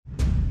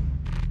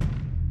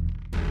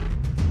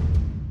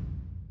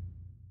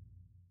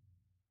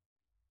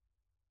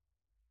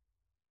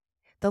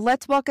The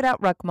Let's Walk It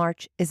Out Ruck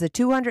March is a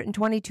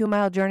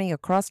 222-mile journey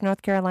across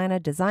North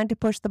Carolina designed to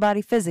push the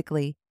body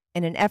physically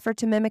in an effort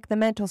to mimic the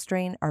mental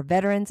strain our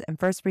veterans and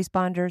first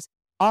responders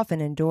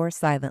often endure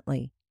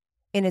silently.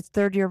 In its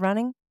third year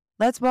running,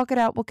 Let's Walk It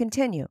Out will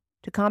continue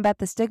to combat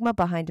the stigma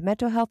behind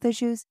mental health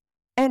issues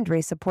and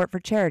raise support for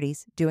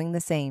charities doing the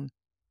same,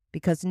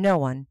 because no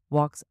one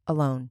walks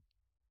alone.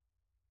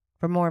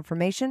 For more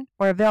information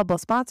or available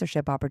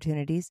sponsorship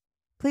opportunities,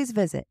 please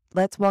visit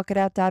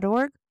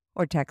letswalkitout.org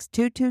or text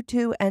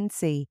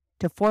 222NC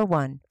to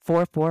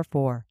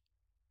 41444.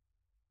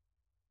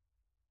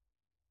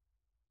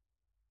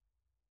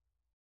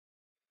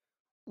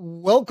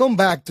 Welcome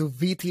back to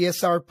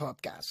VTSR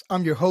Podcast.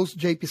 I'm your host,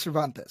 JP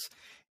Cervantes.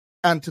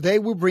 And today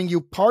we bring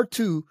you part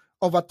 2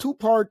 of a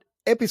 2-part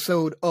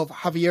episode of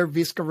Javier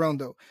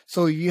Vizcarrondo.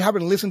 So if you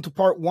haven't listened to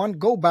part 1,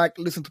 go back,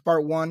 listen to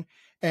part 1.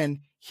 And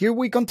here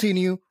we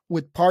continue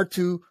with part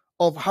 2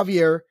 of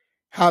Javi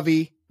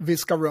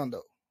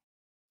Vizcarrondo.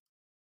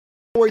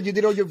 Where you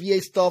did all your VA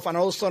stuff and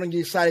all of a sudden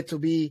you decided to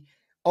be,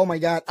 oh my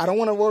God, I don't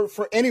want to work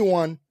for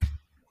anyone.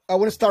 I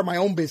want to start my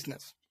own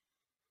business.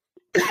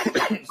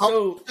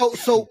 So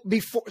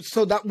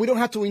that we don't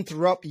have to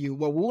interrupt you.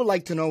 What we would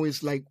like to know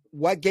is like,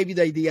 what gave you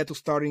the idea to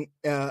starting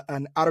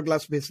an auto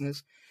glass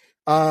business?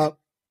 How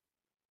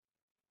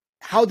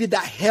did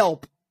that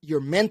help your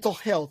mental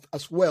health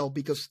as well?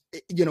 Because,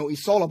 you know,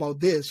 it's all about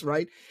this,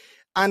 right?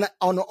 And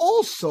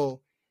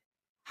also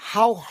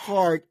how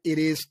hard it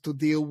is to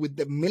deal with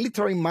the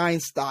military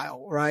mind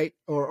style, right?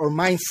 Or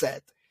mindset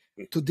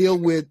to deal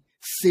with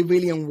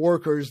civilian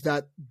workers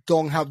that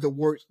don't have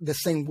the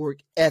same work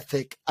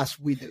ethic as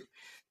we do.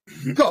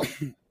 Go.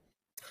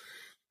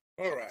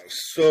 All right.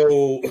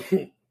 So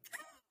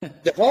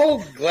the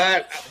whole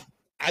glass,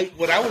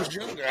 when I was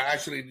younger, I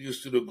actually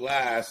used to do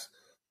glass.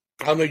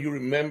 I don't know if you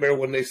remember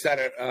when they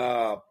started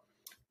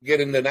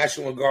getting the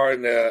National Guard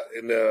in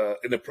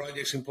the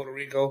projects in Puerto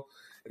Rico,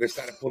 and they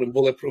started putting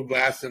bulletproof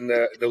glass in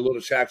the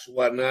little shacks and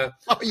whatnot.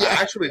 Oh, yeah.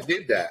 I actually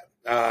did that.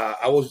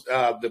 I was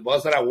the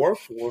boss that I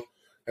worked for,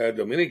 a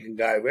Dominican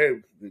guy,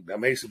 very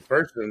amazing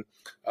person.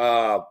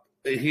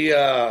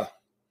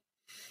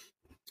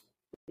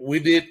 We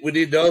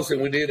did those,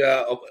 and we did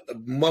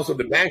most of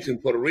the banks in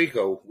Puerto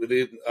Rico. We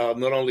did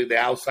not only the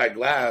outside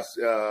glass,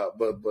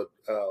 but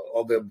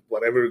all the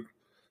whatever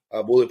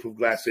bulletproof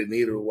glass they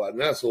needed or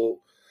whatnot. So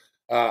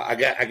I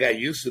got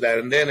used to that,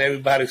 and then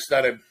everybody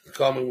started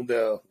coming with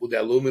the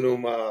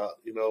aluminum,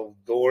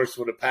 doors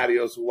for the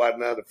patios and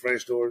whatnot, the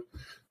French doors.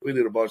 We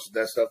did a bunch of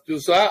that stuff too.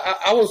 So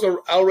I was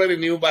already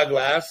knew about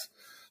glass.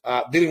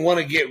 Didn't want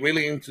to get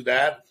really into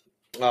that.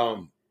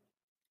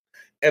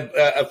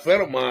 A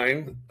friend of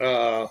mine,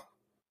 I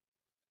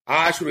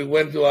actually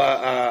went to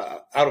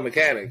auto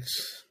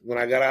mechanics. When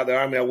I got out of the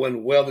Army, I went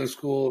to welding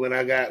school, and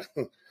I got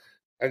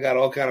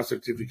all kind of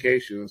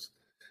certifications.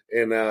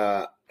 And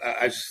I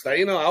just thought,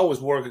 I was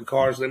working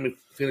cars. Let me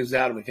finish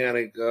the auto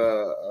mechanic,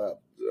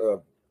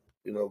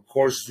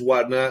 courses and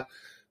whatnot.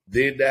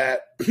 Did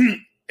that.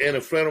 And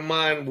a friend of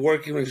mine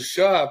working in his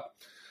shop,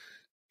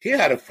 he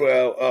had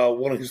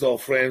one of his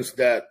old friends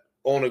that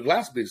owned a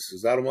glass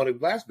business, automotive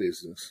glass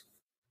business.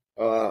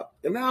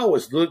 And I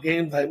was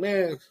looking like,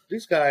 man,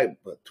 this guy,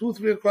 2 or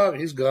 3 o'clock,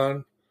 he's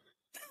gone.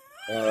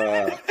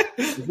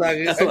 That's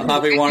what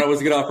Javi wanted, was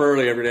to get off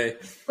early every day.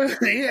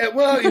 Yeah,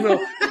 well,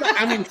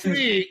 I'm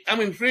intrigued.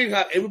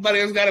 How everybody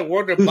else got to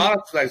work their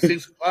bottoms like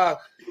 6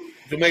 o'clock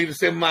to make the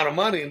same amount of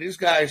money, and these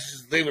guys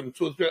just leaving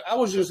 2 or 3. I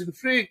was just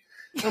intrigued.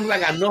 I'm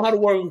like, I know how to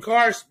work on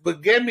cars,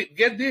 but get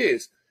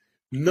this.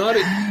 When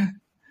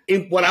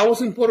I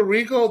was in Puerto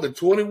Rico, the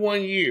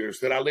 21 years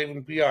that I lived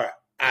in PR,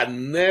 I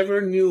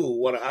never knew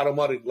what an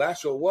automatic glass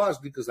show was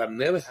because I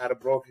never had a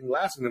broken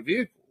glass in a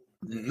vehicle.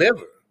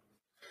 Never.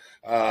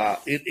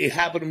 It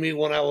happened to me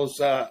when I was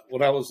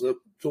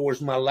towards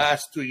my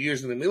last 2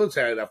 years in the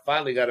military. I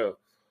finally got a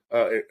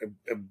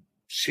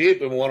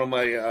chip in one of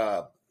my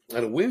a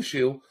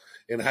windshield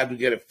and had to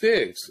get it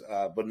fixed,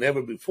 but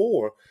never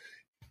before.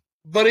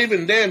 But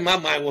even then, my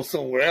mind was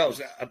somewhere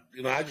else.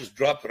 I just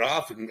dropped it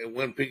off and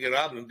went and picked it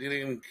up and didn't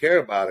even care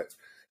about it.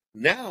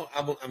 Now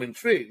I'm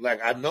intrigued.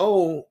 Like I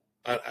know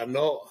how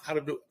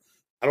to do.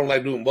 I don't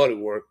like doing body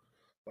work,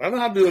 but I know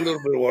how to do a little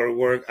bit of body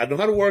work. I know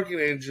how to work in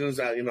engines.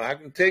 I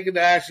can take it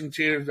to action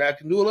chairs. I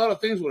can do a lot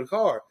of things with a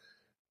car.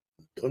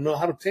 Don't know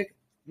how to take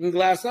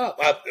glass up.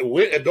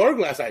 A door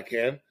glass I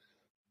can.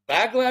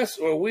 Back glass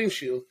or a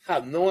windshield,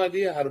 have no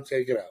idea how to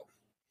take it out.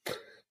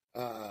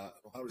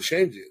 How to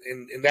change it,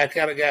 and that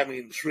kind of got me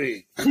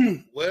intrigued.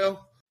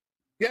 Well,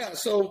 yeah.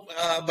 So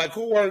my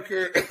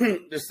coworker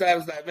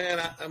decided that, man,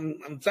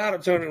 I'm tired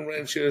of turning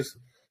wrenches.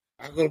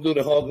 I'm gonna do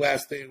the whole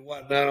glass thing and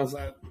whatnot. I was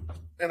like,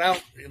 and I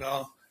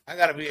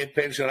gotta be a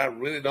patient. I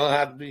really don't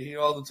have to be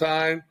here all the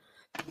time.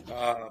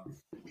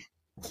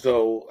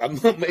 So I'm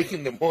not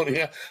making the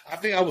money. I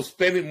think I was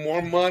spending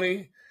more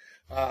money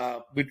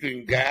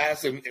between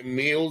gas and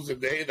meals a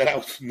day that I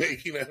was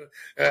making in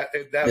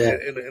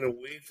a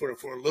week for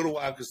a little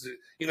while, because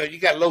you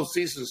got low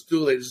seasons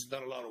too. They just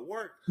done a lot of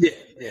work.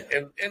 Yeah.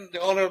 And the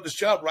owner of the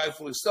shop,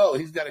 rightfully so,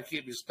 he's got to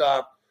keep his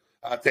stock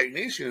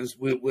technicians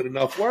with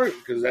enough work,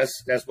 because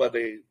that's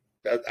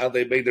how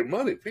they make their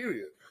money.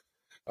 Period.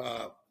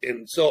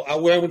 And so I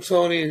went with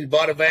Tony. He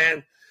bought a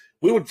van.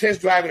 We were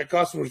test driving a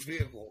customer's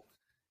vehicle.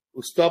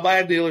 We stopped by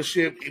a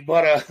dealership. He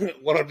bought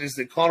one of these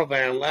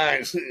Econovan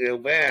lines,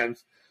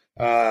 vans.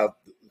 I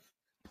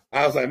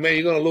was like, man,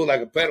 you're gonna look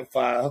like a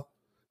pedophile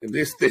in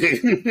this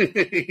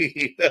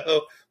thing,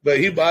 But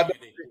he bought it.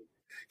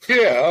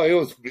 Yeah, it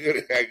was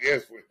good, I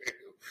guess, for him.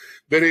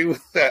 But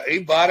he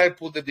bought it,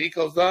 put the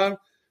decals on.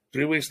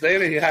 3 weeks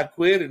later, he had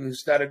quit and he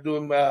started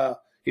doing.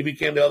 He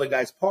became the other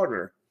guy's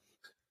partner.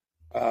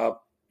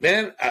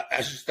 Man, I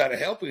just started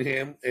helping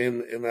him,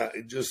 and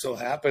it just so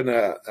happened.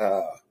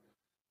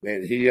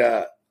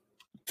 Man,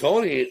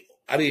 Tony,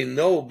 I didn't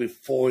know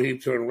before he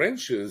turned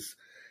wrenches,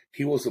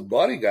 he was a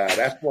body guy.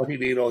 That's what he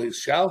did all his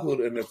childhood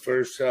and the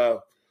first 10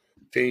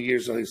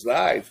 years of his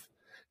life.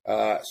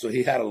 So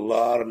he had a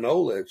lot of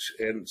knowledge,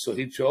 and so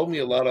he showed me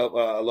a lot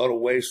of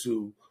ways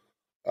to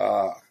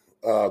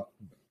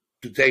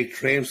take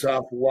trims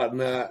off and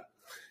whatnot,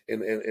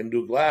 and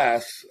do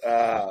glass.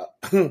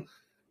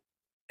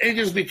 It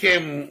just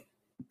became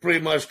pretty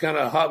much kind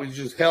of a hobby,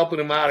 just helping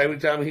him out. Every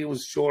time he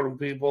was short on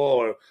people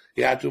or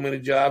he had too many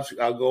jobs,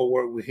 I'll go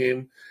work with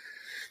him.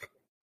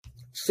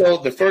 So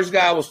the first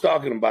guy I was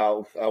talking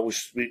about,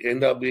 we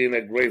ended up being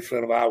a great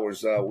friend of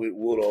ours,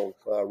 Woodall,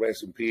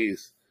 rest in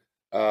peace.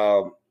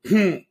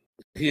 He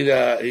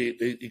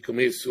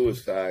committed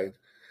suicide,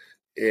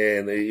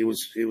 and it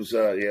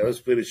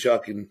was pretty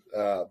shocking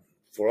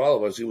for all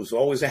of us. He was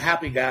always a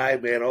happy guy,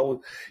 man.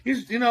 Always,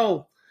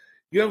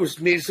 you ever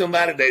meet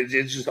somebody that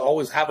they just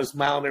always have a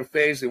smile on their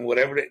face, and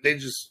whatever they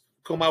just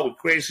come out with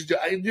crazy.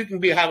 You can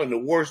be having the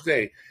worst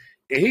day,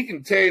 and he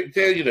can tell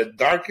you the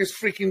darkest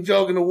freaking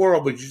joke in the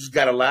world, but you just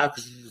gotta laugh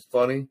because it's just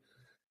funny.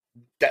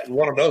 That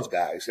one of those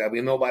guys. I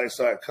mean, nobody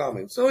saw it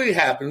coming, so it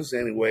happens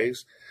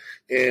anyways.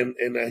 And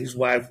his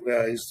wife,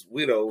 his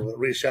widow,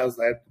 reached out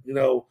like,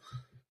 you'll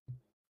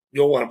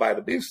want to buy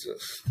the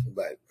business. I'm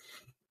like,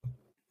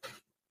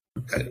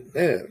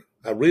 man,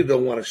 I really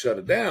don't want to shut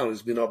it down.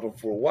 It's been open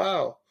for a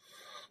while.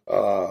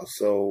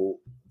 So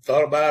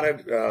thought about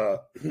it,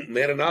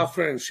 made an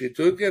offer, and she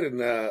took it and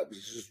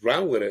just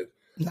ran with it.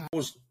 I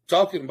was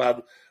talking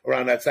about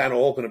around that time to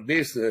open a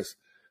business.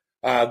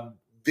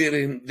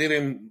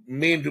 Didn't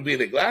mean to be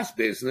the glass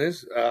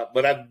business,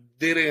 but I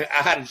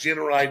had a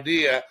general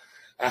idea.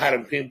 I had to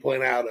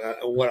pinpoint out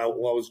what I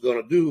was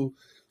going to do.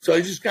 So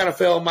it just kind of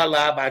fell in my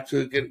lap. I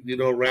took it,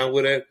 ran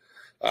with it.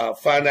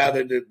 Find out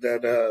that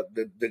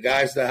the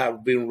guys that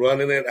have been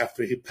running it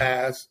after he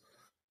passed,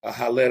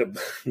 I let him.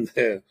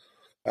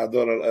 I've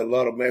done a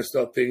lot of messed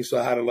up things, so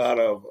I had a lot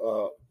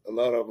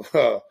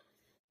of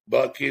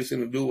butt kissing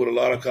to do with a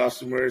lot of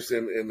customers,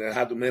 and I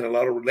had to make a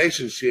lot of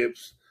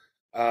relationships.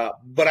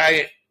 But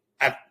I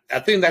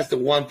think that's the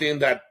one thing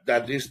that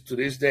to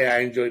this day I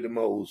enjoy the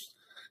most,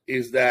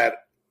 is that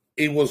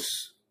it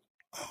was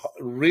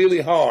really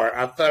hard.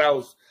 I thought I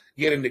was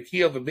getting the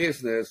key of the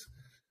business.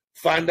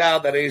 Find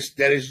out that it's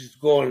just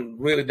going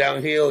really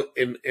downhill,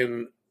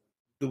 and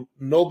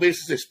no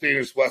business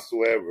experience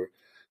whatsoever.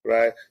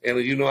 Right. And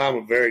I'm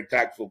a very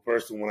tactful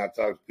person when I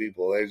talk to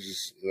people. They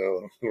just,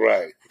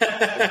 right.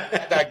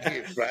 That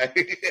gift,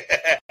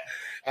 right?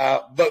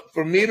 But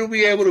for me to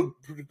be able to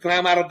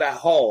climb out of that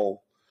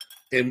hole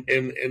and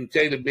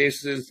take the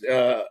business,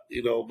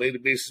 make the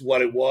business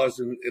what it was,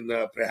 and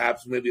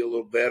perhaps maybe a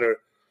little better,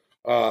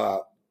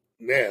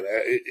 man,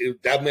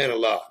 that meant a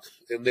lot.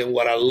 And then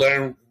what I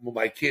learned, when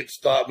my kids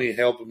taught me,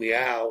 helping me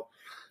out,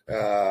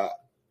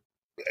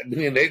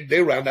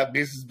 they ran that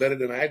business better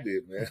than I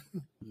did, man.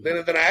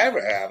 Better than I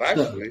ever have,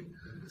 actually.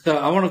 So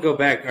I want to go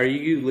back. Are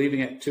you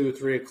leaving at 2 or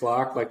 3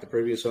 o'clock like the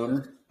previous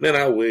owner? Man,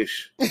 I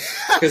wish.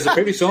 Because the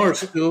previous owner,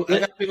 I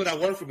got people that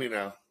work for me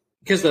now.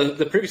 Because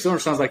the previous owner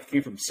sounds like he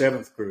came from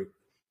 7th Group.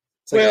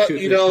 It's like 2 or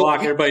 3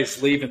 o'clock,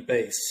 everybody's leaving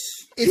base.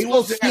 It's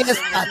called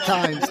siesta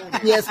time.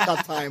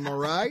 Siesta time, all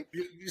right?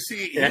 You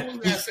see, he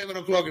was at 7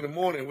 o'clock in the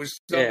morning, which is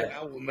something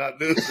I will not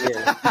do.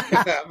 Yeah.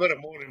 I'm a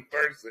morning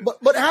person.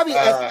 But Javi,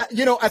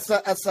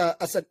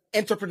 as an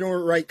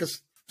entrepreneur, right?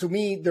 Because to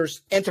me,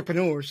 there's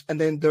entrepreneurs, and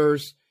then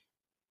there's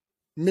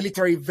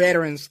military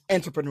veterans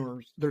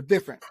entrepreneurs. They're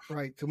different,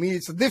 right? To me,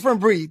 it's a different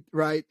breed,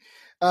 right?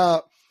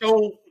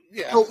 So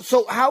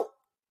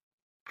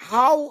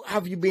how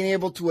have you been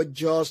able to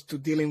adjust to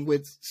dealing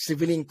with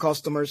civilian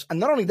customers? And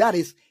not only that,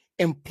 is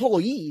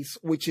employees,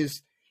 which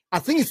is, I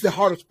think it's the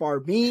hardest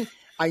part.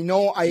 I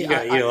know I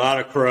got a lot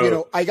of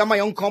crow. I got my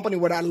own company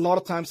where a lot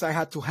of times I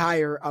had to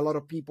hire a lot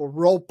of people,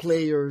 role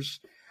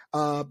players,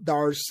 that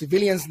are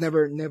civilians,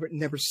 never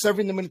served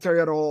in the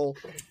military at all,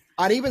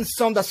 and even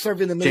some that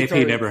serve in the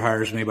military. JP never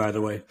hires me, by the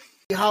way.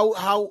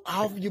 How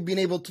have you been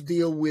able to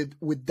deal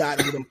with that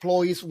with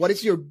employees? What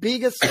is your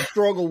biggest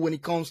struggle when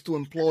it comes to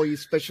employees,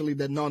 especially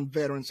the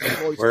non-veterans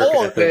employees,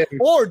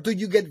 or do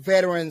you get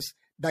veterans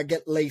that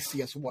get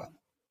lazy as well?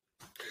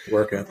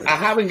 Work ethic. I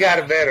haven't got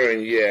a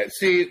veteran yet.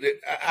 See,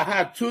 I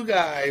have 2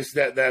 guys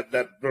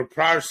that were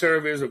prior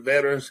service or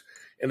veterans,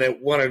 and they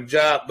want a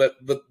job, but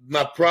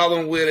my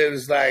problem with it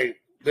is like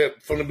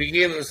from the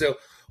beginning, they say,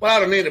 Well, I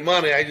don't need the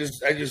money. I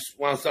just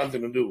want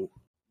something to do.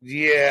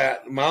 Yeah,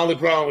 my only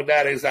problem with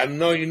that is I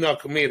know you're not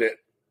committed.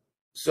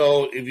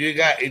 So if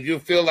you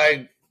feel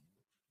like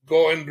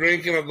going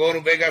drinking or going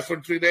to Vegas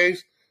for 3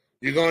 days,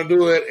 you're gonna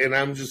do it, and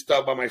I'm just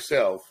stuck by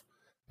myself.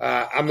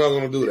 I'm not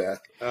gonna do that.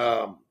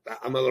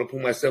 I'm not gonna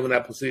put myself in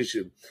that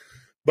position.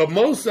 But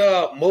most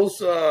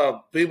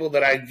people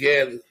that I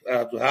get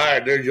to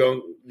hire, they're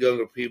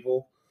younger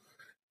people.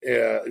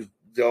 The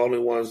only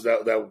ones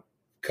that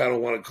kind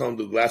of want to come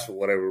to Glass for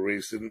whatever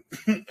reason.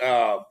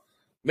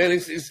 Man,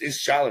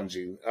 it's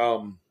challenging.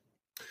 I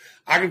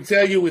can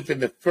tell you within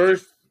the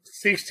first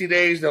 60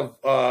 days of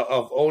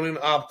owning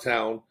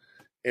Uptown,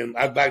 and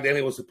back then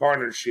it was a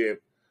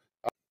partnership.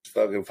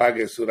 If I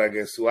get sued, I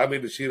get sued. I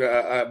beat the shit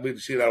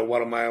out of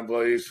one of my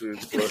employees for he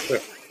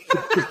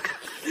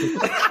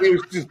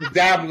was just a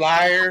damn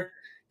liar,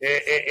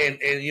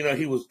 and you know,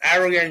 he was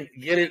arrogant.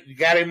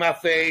 Got in my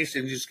face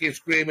and just keep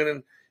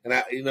screaming, and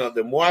I, you know,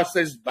 the more I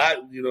says back,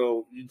 you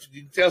know, you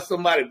tell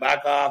somebody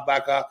back off,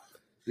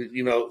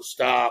 you know,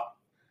 stop,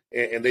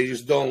 and they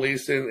just don't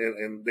listen,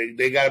 and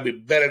they got to be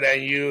better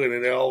than you,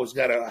 and they always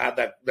got to have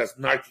that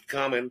snarky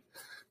comment,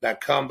 that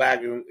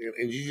comeback, and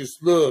you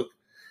just look.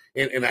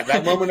 And at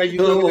that moment that you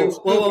whoa.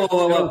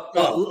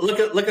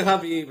 Look at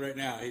Javi right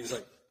now. He's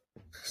like,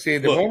 see,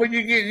 the moment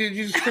you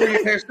just put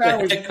your head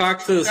down, head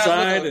cocked to the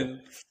side,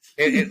 and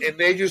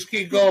they just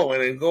keep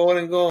going and going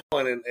and going,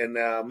 and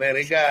man,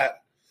 it got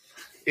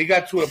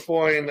to a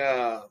point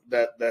that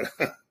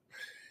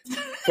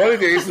funny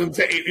thing,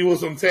 it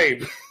was on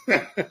tape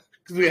because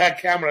we had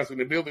cameras in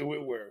the building we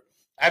were.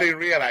 I didn't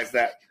realize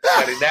that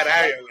in that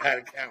area we had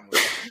a camera.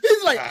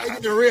 It's like I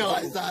didn't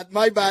realize that.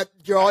 My bad,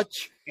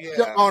 George.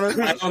 Yeah.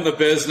 I own the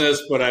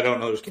business, but I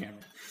don't know this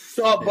camera.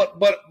 So,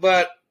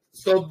 but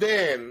so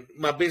then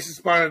my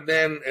business partner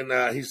then, and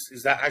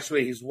he's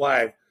actually his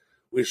wife,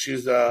 which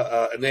she's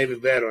a Navy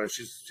veteran.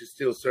 She's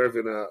still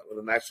serving with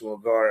the National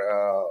Guard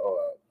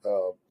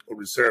or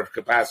reserve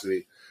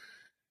capacity.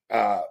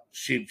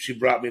 She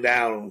brought me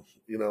down,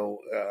 you know,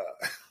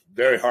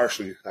 very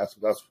harshly. That's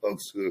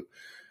supposed to.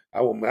 I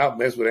won't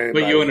mess with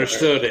anybody. But you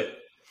understood it.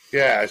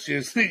 Yeah,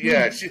 she's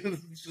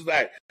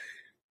like,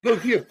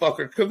 look here,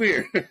 fucker, come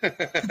here.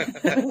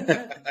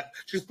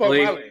 She spoke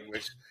my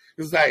language.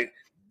 It's like,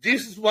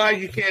 this is why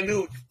you can't do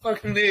what you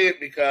fucking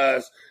did,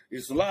 because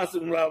it's lost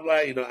and blah,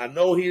 blah. You know, I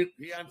know he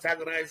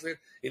antagonized it.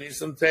 He needs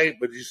some tape,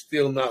 but you're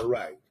still not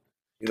right.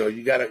 You know,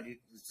 you gotta.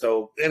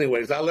 So,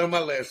 anyways, I learned my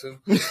lesson.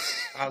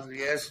 I was like,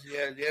 yes,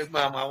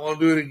 Mom, I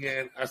won't do it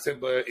again. I said,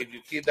 but if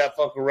you keep that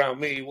fuck around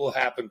me, it will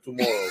happen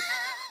tomorrow.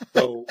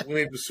 So we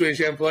need to switch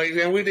employees,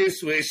 and we did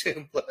switch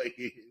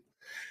employees.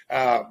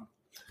 To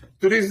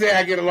this day,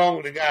 I get along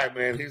with the guy,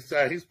 man.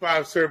 He's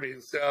probably serving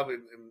himself,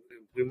 and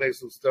we make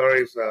some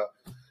stories.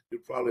 You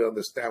probably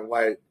understand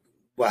why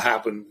what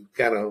happened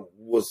kind of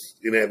was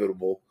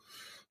inevitable,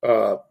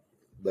 but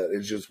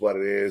it's just what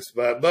it is.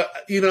 But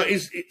you know,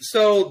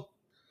 so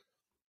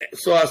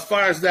as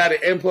far as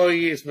that,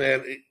 employees,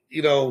 man,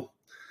 you know,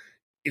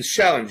 it's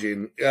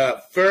challenging.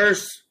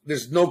 First,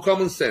 there's no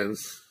common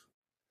sense.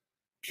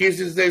 Kids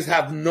these days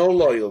have no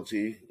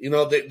loyalty. You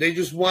know, they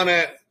just want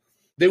to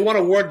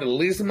work the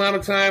least amount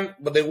of time,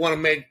 but they want to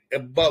make a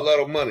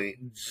buttload of money.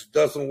 It just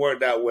doesn't work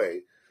that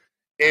way.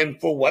 And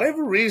for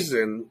whatever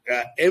reason,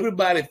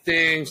 everybody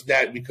thinks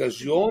that because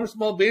you own a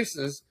small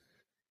business,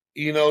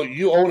 you know,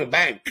 you own a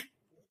bank.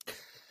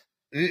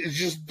 It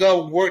just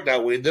don't work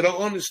that way. They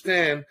don't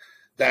understand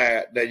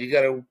that you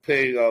got to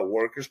pay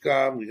workers'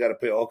 comp, you got to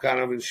pay all kind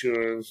of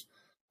insurance,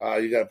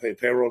 you got to pay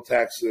payroll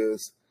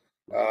taxes.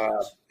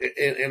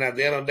 And at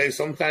the end of the day,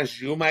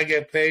 sometimes you might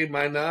get paid,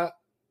 might not,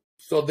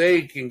 so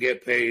they can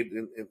get paid,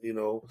 and you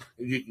know,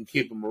 you can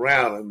keep them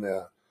around,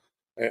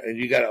 and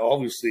you got to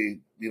obviously,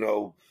 you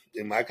know,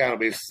 in my kind of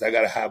business, I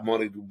got to have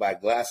money to buy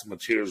glass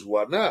materials, and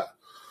whatnot.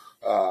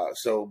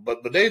 So,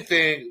 but they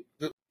think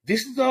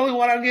this is the only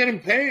one I'm getting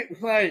paid.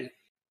 It's like,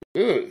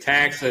 good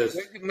taxes,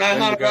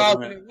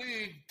 $900 a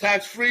week,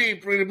 tax free,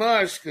 pretty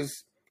much,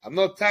 because I'm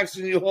not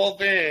taxing you the whole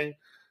thing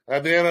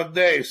at the end of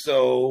the day.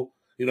 So.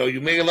 You know,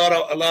 you make a lot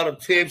of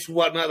tips and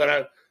whatnot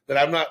that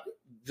I'm not,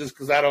 just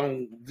because I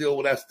don't deal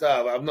with that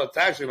stuff. I'm not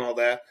taxing all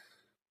that.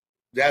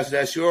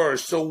 That's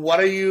yours. So what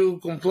are you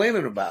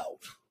complaining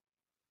about?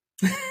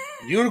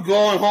 You're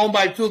going home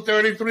by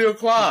 2:30, 3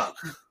 o'clock.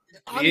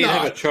 You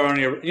have a chart on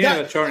your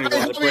that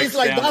breaks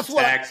down like, the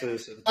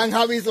taxes. And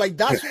Javi's like,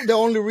 that's the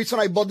only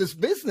reason I bought this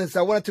business.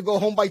 I wanted to go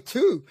home by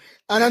 2,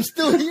 and I'm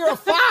still here at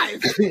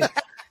 5.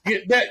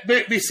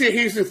 But see,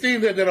 here's the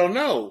thing that they don't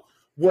know.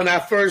 When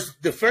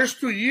the first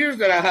 2 years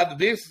that I had the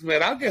business,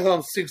 man, I'll get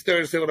home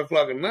 6:30, 7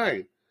 o'clock at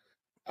night.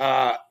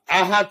 I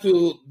had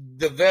to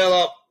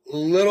develop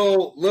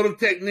little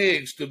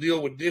techniques to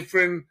deal with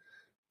different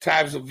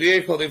types of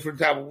vehicle, different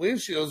type of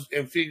windshields,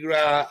 and figure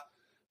out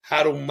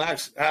how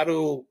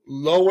to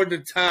lower the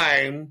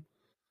time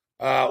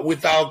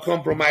without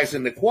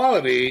compromising the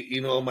quality,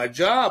 you know, of my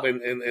job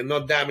and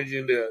not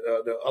damaging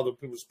the other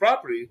people's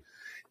property.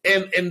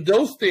 And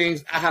those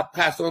things I have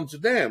passed on to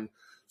them.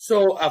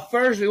 So at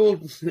first,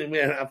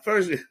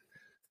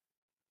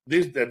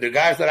 the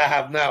guys that I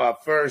have now,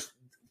 at first,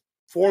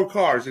 4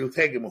 cars, it'll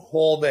take them a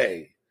whole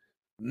day.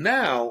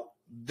 Now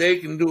they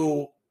can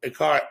do a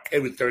car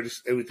every 30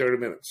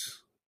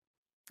 minutes.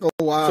 Oh,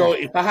 wow. So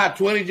if I had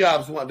 20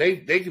 jobs,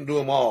 they can do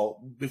them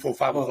all before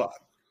 5 o'clock.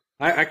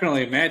 I can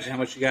only imagine how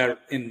much you got to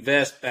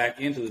invest back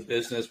into the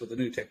business with the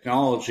new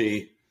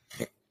technology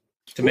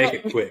to make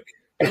it quick.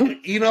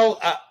 You know,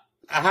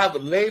 I have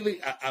lately.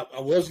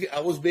 I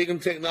was big in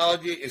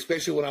technology,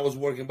 especially when I was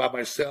working by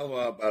myself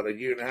about a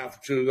year and a half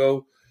or 2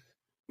 ago.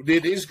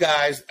 These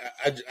guys,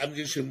 I'm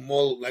using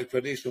more like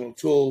traditional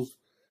tools,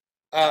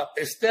 a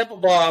step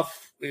above,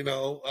 you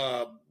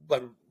know,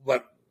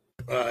 but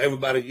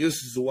everybody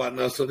uses and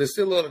whatnot. So there's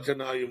still a lot of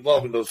technology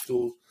involved in those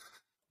tools.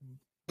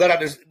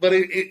 But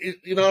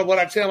you know what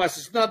I tell them, I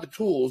say, it's not the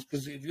tools,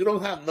 because if you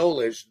don't have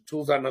knowledge, the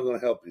tools are not going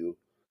to help you.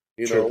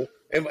 You know,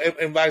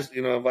 and vice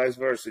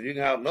versa. You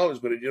can have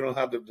knowledge, but if you don't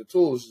have the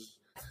tools,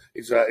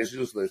 it's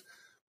useless.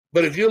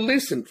 But if you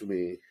listen to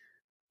me,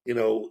 you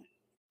know,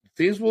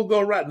 things will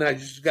go right. Now you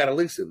just got to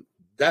listen.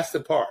 That's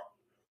the part.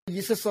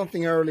 You said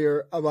something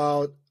earlier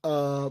about,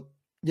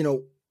 you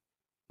know,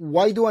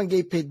 why do I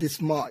get paid this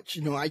much?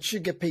 You know, I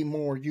should get paid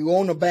more. You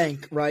own a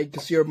bank, right?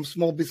 Because you're a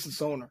small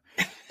business owner.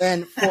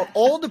 And for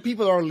all the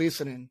people that are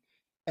listening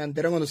and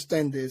they don't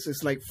understand this,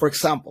 it's like, for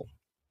example,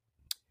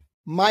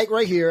 Mike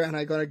right here, and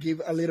I'm going to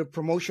give a little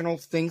promotional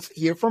things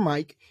here for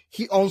Mike.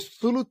 He owns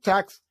Zulu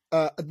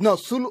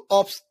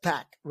Ops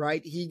Tac,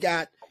 right? He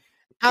got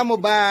ammo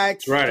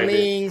bags,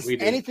 slings,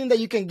 anything that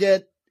you can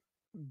get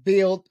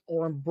built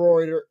or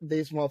embroidered,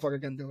 this motherfucker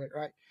can do it,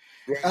 right?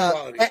 Great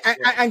quality,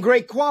 and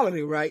great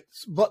quality, right?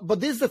 But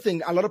this is the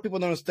thing. A lot of people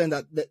don't understand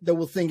that they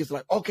will think it's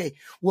like, okay,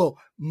 well,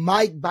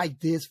 Mike buy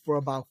this for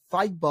about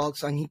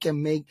 $5 and he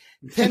can make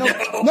 10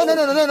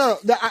 No.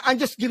 I'm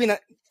just giving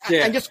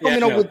I'm just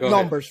coming up with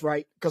numbers, ahead.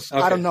 Right? Because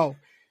I don't know.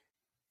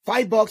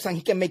 $5 and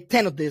he can make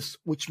 10 of this,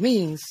 which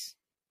means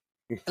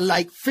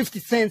like 50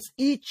 cents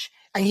each,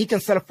 and he can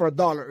sell it for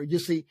 $1. You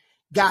see,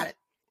 got it.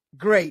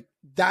 Great.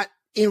 That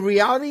in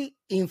reality,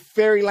 in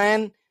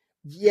fairyland,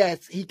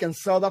 yes, he can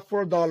sell that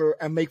for $1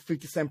 and make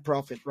 50-cent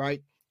profit,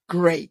 right?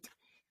 Great.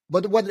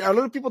 But what a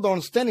lot of people don't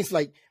understand is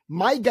like,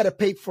 Mike got to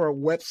pay for a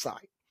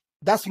website.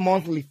 That's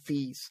monthly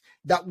fees.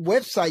 That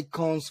website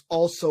comes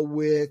also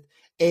with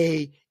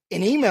an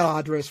email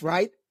address,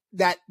 right?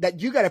 That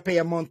you got to pay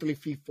a monthly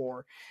fee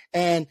for.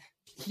 And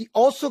he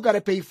also got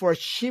to pay for a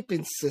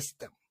shipping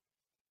system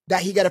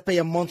that he got to pay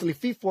a monthly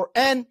fee for,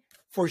 and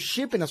for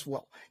shipping as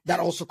well. That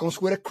also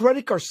comes with a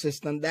credit card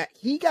system that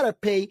he got to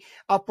pay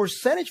a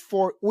percentage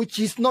for, which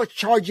is not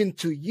charging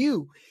to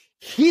you.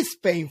 He's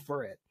paying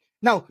for it.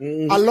 Now,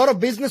 a lot of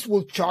business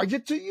will charge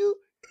it to you,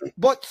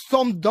 but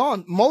some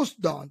don't,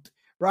 most don't,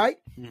 right?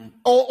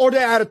 Or they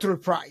add it to the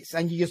price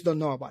and you just don't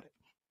know about it.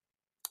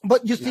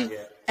 But you see,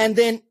 and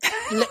then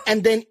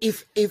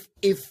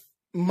if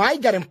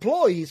Mike got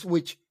employees,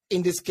 which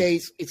in this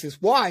case is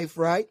his wife,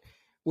 right?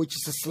 Which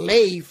is a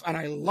slave, and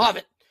I love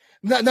it.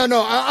 No.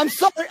 I'm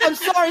sorry.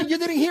 You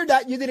didn't hear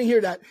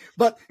that.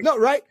 But no,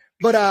 right?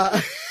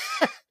 But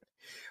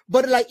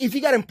but like if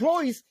you got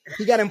employees,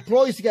 you got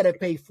to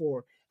pay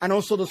for, and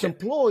also those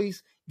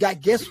employees got,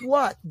 guess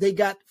what? They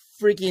got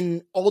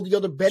freaking all the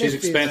other benefits.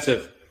 She's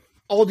expensive.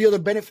 All the other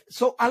benefits.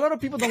 So a lot of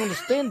people don't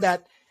understand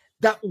that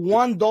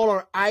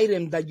 $1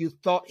 item that you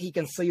thought he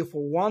can sell you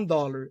for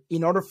 $1,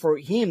 in order for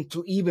him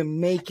to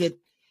even make it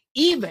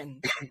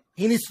even,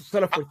 he needs to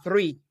sell it for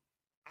 $3.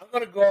 I'm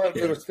going to go a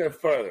little step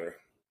further,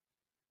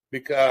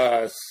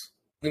 because,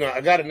 you know,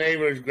 I got a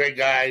neighbor, he's a great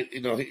guy.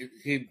 You know,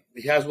 he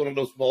has one of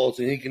those bolts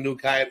and he can do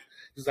kite.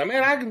 He's like,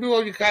 man, I can do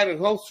all your kite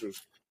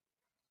holsters.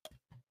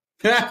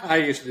 I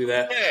used to do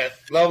that. Yeah,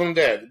 love him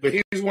dead. But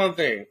here's one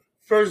thing.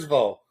 First of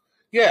all,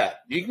 yeah,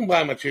 you can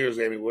buy materials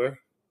anywhere,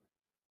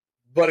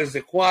 but it's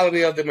the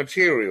quality of the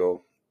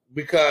material,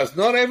 because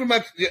not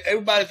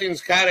everybody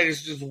thinks kite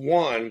is just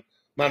one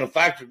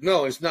manufactured.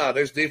 No, it's not.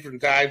 There's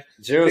different types.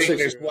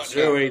 060, 080,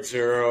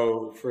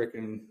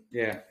 freaking,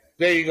 yeah.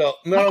 There you go.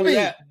 Not only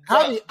that.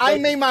 I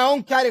made my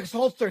own kydex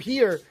holster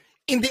here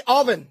in the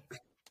oven.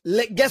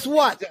 Guess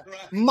what?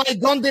 My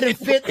gun didn't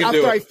fit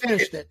after I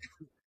finished it.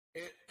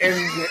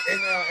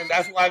 And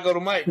that's why I go to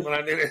Mike when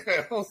I need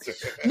a holster.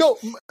 No,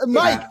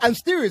 Mike, I'm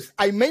serious.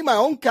 I made my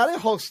own kydex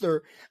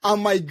holster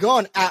on my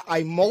gun.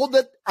 I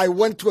molded. I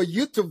went to a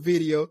YouTube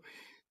video,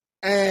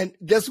 and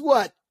guess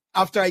what?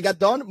 After I got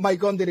done, my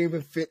gun didn't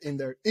even fit in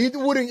there. It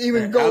wouldn't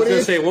even go in. I was going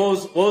to say,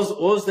 what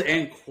was the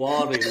end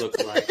quality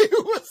look like? It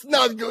was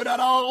not good at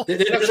all.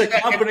 There's a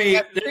company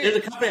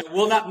I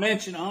will not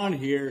mention on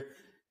here,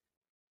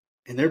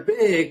 and they're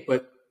big,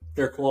 but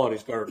their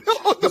quality's garbage.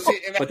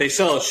 But they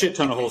sell a shit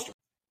ton of holsters.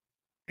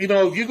 You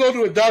know, if you go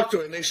to a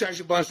doctor and they charge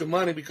you a bunch of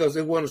money because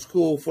they went to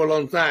school for a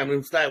long time, and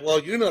it's like, well,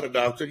 you're not a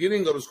doctor. You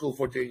didn't go to school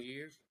for 10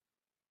 years.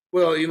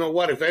 Well, you know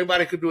what? If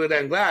everybody could do it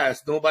in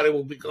glass, nobody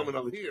will be coming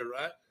over here,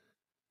 right?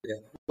 Yeah.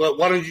 Well,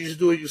 why don't you just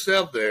do it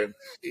yourself then?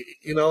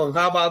 You know,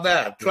 how about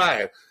that?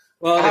 Try it.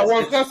 Well, I had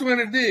one customer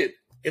that did.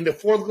 In the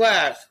 4th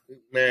glass,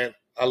 man,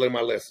 I learned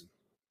my lesson.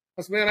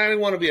 I said, man, I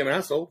didn't want to be an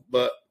asshole,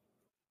 but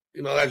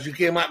as you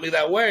came at me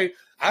that way,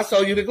 I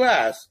sold you the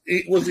glass.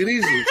 Was it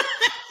easy?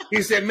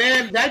 He said,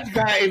 man, that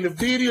guy in the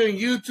video on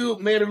YouTube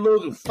made it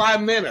look in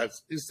 5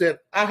 minutes. He said,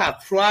 I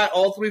have tried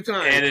all 3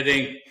 times.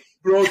 Editing.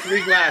 Broke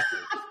 3 glasses.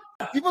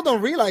 People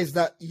don't realize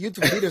that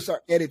YouTube videos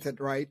are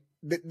edited, right?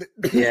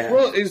 Yeah.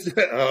 Well, he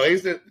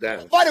said,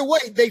 damn. By the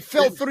way, they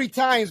failed 3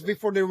 times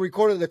before they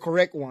recorded the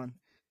correct one.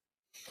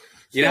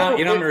 You know how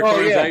many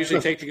recordings I usually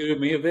take to give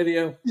me a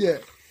video? Yeah.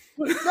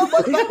 No,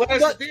 but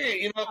that's the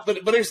thing,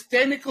 but it's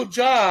technical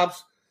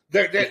jobs.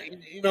 They're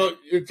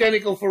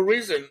technical for a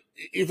reason.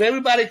 If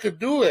everybody could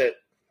do it.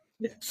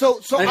 So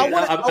I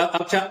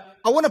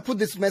want to put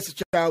this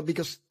message out,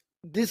 because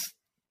this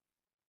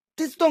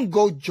don't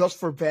go just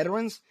for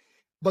veterans,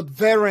 but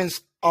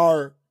veterans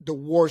are the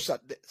worst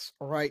at this.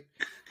 All right.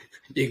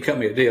 You can cut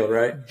me a deal,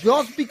 right?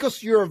 Just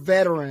because you're a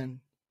veteran,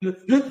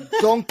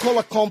 don't call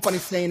a company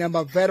saying I'm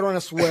a veteran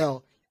as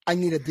well. I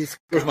need a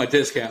discount. Where's my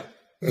discount?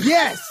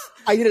 Yes,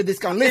 I need a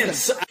discount.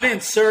 Listen, I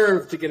didn't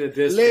serve to get a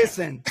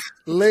discount.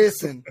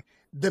 Listen.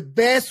 The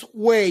best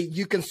way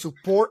you can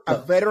support a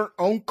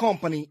veteran-owned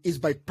company is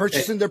by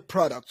purchasing their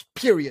products,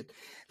 period.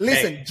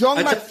 Listen, John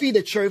McPhee,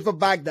 the sheriff of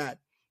Baghdad,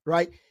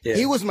 right? Yeah.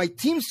 He was my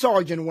team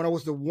sergeant when I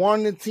was the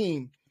one in the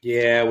team.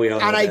 Yeah, we all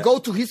know. And I go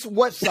to his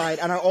website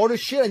and I order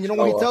shit, and you know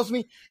what he tells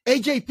me? Hey,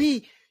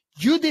 JP,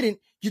 you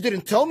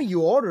didn't tell me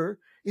you order.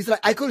 He's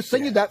like, I could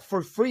send you that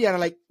for free. And I'm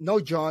like,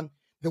 no, John.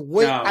 The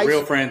way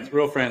real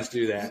friends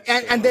do that.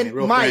 And then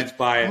Mike,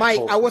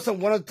 I was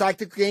on one of the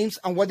tactical games,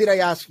 and what did I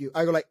ask you?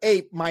 I go like,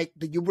 hey, Mike,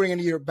 did you bring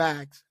any of your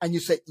bags? And you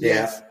said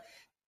yes. Yeah.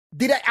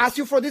 Did I ask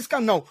you for a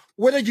discount? No.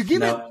 Whether you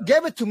gave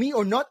it to me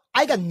or not,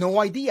 I got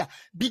no idea,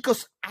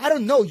 because I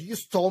don't know. You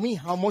just told me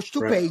how much to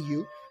pay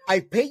you.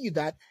 I pay you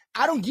that.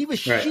 I don't give a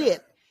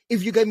shit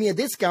if you gave me a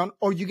discount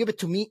or you give it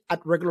to me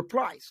at regular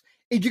price.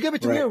 If you give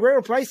it to me at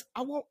regular price,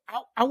 I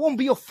won't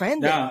be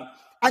offended. No,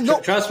 I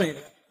know. Trust me.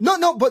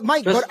 No, but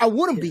Mike, but I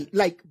wouldn't be,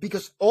 like,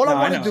 because all I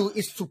want to do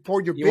is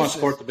support your business. You want to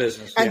support the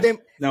business. And then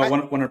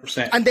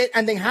 100%. And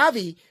then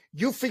Javi,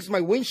 you fixed my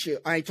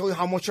windshield, and I told you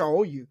how much I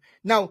owe you.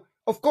 Now,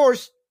 of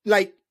course,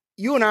 like,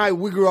 you and I,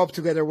 we grew up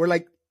together. We're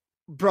like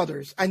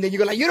brothers. And then you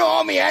go like, you don't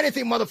owe me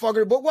anything,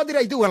 motherfucker. But what did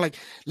I do? I'm like,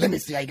 let me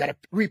see, I gotta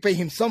repay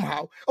him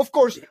somehow. Of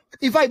course,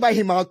 if I buy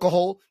him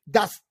alcohol,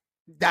 that's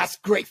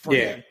great for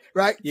him,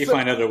 right? You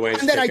find other ways.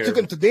 And then I took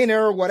him to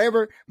dinner or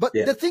whatever. But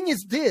the thing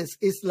is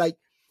like,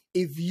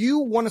 if you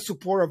want to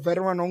support a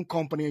veteran-owned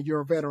company and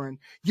you're a veteran,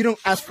 you don't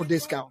ask for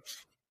discounts.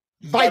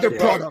 Buy their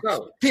products,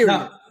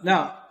 period.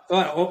 No.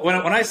 When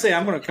I say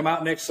I'm going to come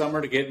out next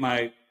summer to get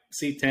my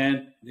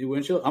C10 new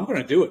windshield, I'm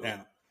going to do it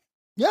now.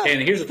 Yeah.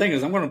 And here's the thing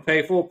is I'm going to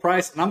pay full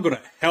price, and I'm going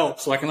to help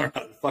so I can learn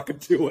how to fucking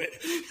do it.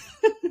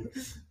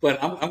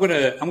 But I'm going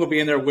to be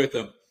in there with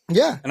them.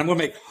 Yeah. And I'm going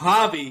to make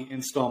Javi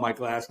install my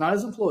glass, not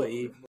as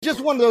employee.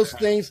 Just one of those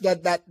things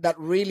that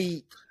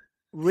really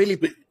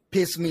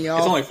piss me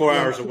off. It's only 4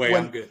 hours away.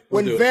 I'm good.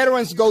 When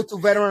veterans go to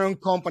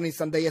veteran-owned companies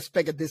and they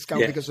expect a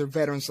discount because they're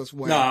veterans as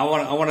well. No, I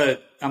want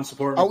to. I'm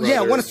supporting. Oh yeah,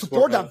 I want to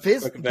support that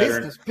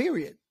business.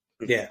 Period.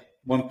 Yeah,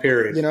 one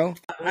period. You know,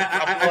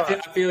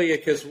 I feel you,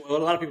 because what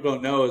a lot of people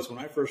don't know is when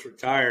I first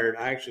retired,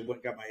 I actually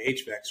went and got my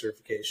HVAC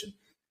certification,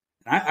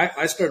 and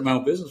I started my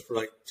own business for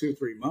like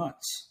 2-3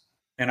 months,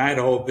 and I had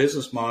a whole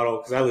business model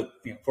because I live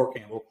Fort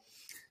Campbell.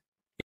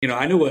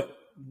 I knew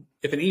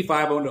if an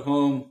E5 owned a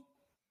home.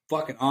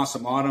 Fucking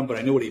awesome on him, but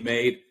I knew what he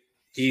made.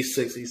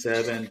 E6,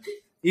 E7,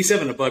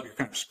 E7 above, you're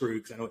kind of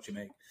screwed because I know what you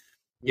make.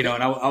 And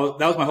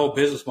that was my whole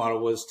business model,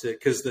 was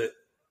because the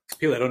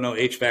people that don't know,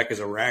 HVAC is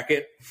a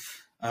racket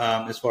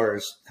as far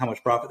as how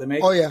much profit they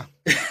make. Oh yeah.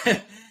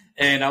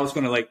 And I was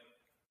going to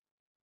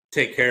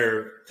take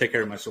care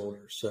of my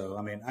soldiers. So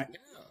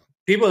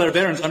people that are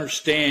veterans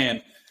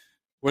understand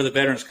where the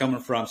veteran's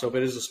coming from. So if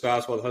it is a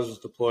spouse while the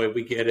husband's deployed,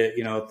 we get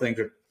it. Things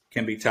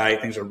can be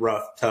tight, things are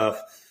rough,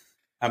 tough.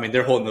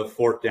 They're holding the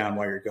fort down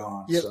while you're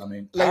gone. Yep. So,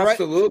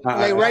 absolutely.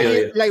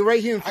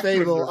 Right here in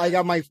Fayetteville, I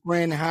got my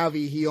friend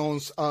Javi. He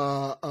owns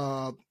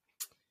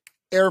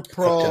Air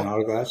Pro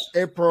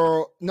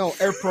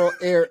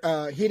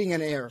Heating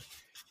and Air,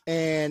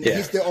 and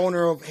he's the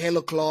owner of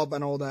Halo Club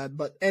and all that.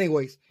 But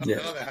anyways,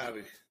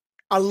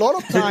 a lot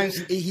of times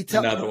he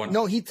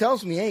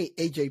tells me, hey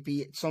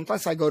JP,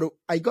 sometimes I go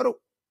to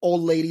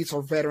old ladies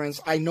or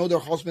veterans. I know their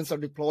husbands are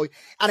deployed,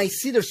 and I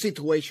see their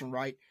situation.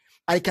 Right,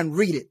 I can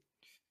read it.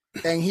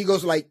 And he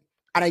goes like,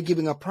 and I give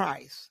him a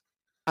price.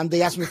 And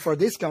they ask me for a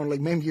discount. Like,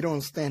 man, you don't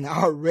understand.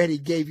 I already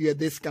gave you a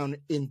discount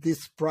in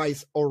this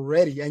price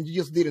already. And you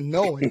just didn't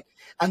know it.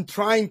 I'm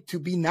trying to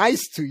be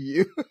nice to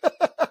you.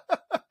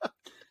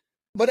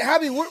 But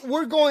Javi,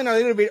 we're going a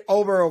little bit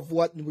over of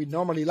what we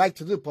normally like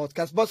to do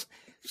podcast. But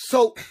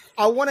so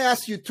I want to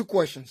ask you 2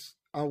 questions.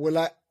 I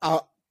want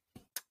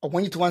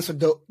you to answer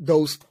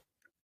those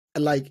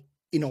like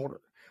in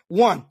order.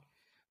 One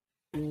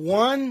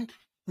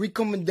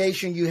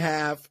recommendation you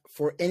have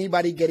for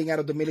anybody getting out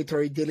of the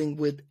military dealing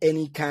with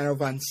any kind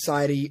of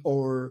anxiety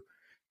or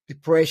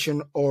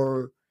depression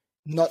or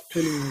not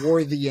feeling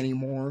worthy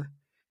anymore.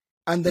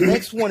 And the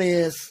next one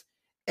is,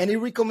 any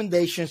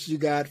recommendations you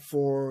got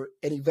for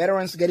any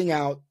veterans getting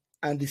out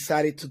and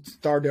decided to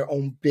start their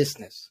own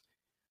business?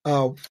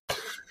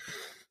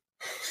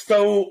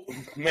 So,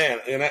 man,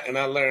 and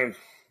I learned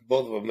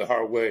both of them the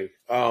hard way.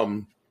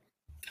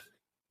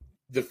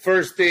 The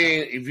first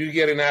thing, if you're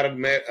getting out of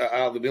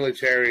the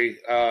military,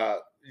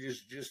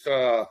 just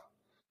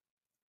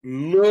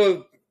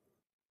look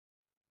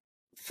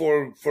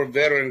for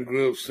veteran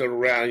groups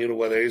around.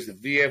 Whether it's the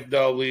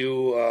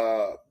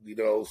VFW,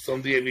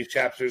 some DAV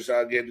chapters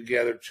get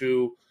together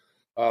too.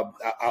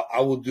 I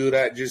will do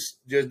that just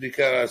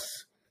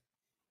because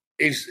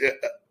it's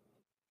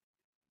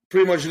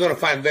pretty much you're going to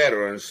find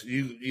veterans.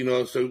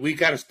 So we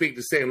kind of speak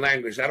the same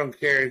language. I don't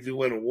care if you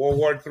went in World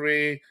War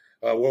III.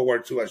 World War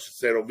II, I should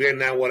say, or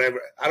Vietnam,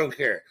 whatever. I don't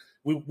care.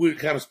 We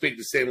kind of speak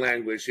the same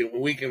language, and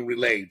we can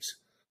relate.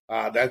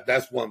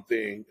 That's one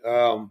thing.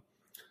 And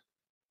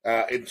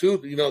two,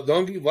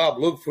 don't give up.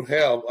 Look for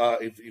help.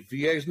 If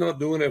VA is not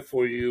doing it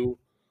for you,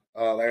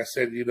 like I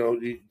said,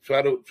 you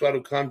try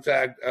to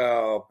contact.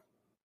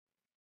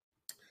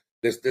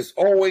 There's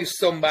always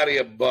somebody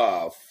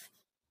above.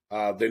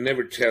 They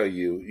never tell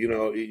you.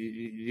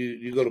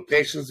 You go to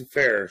Patients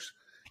Affairs,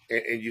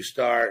 and you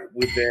start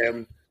with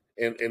them.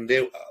 And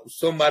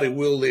somebody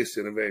will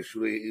listen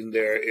eventually in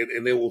there,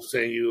 and they will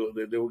send you.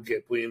 They will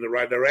put you in the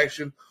right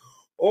direction,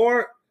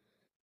 or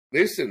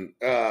listen.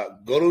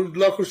 Go to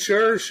local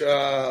church.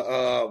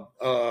 A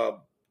lot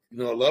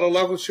of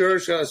local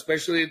church,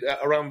 especially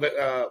around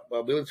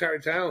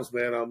military towns,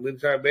 man, on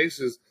military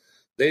bases.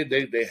 They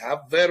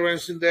have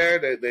veterans in there.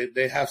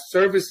 They have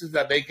services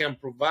that they can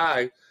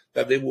provide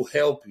that they will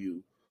help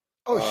you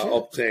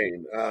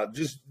obtain.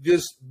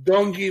 Just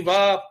don't give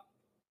up.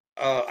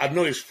 I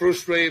know it's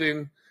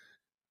frustrating.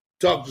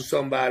 Talk to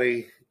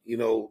somebody,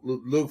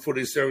 look for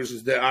these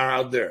services that are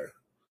out there.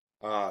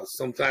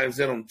 Sometimes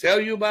they don't tell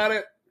you about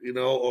it,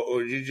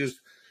 or you just,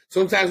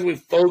 sometimes we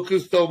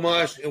focus so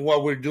much in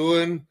what we're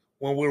doing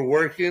when we're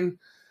working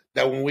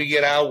that when we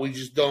get out, we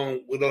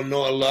don't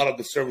know a lot of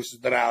the services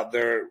that are out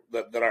there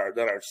that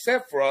are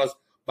set for us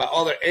by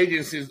other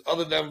agencies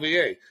other than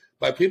VA,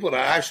 by people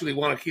that actually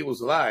want to keep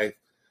us alive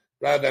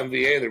rather than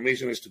VA. Their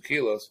mission is to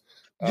kill us.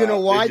 You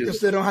know why? Because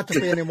they don't have to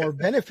pay any more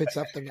benefits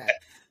after that.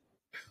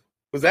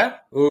 Was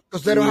that?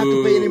 Because they don't have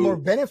to pay any more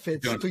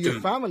benefits to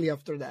your family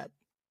after that.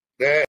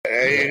 There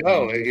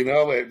you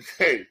go.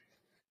 Hey,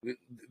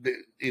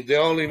 if they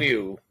only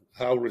knew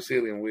how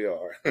resilient we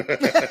are.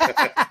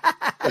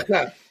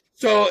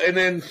 So, and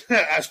then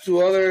as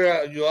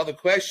to your other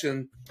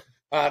question,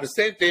 the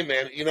same thing,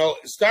 man.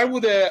 Start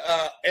with the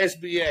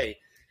SBA.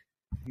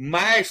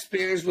 My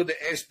experience with the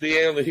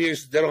SBA over here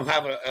is they don't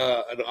have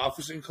an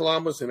office in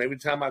Columbus, and every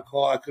time I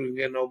call, I couldn't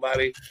get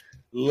nobody.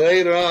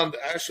 Later on,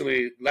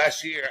 actually,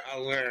 last year, I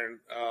learned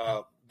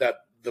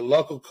that the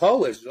local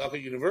college, the local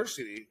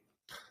university,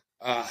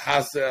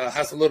 has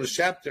a little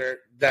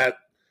chapter that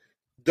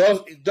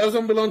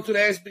doesn't belong to the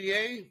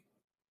SBA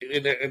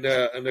in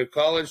the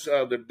college,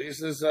 the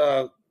business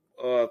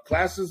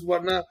classes,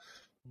 whatnot,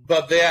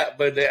 but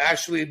they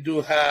actually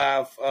do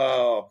have.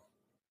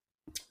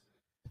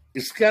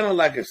 It's kind of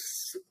like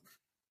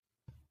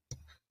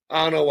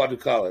I don't know what to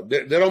call it.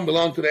 They don't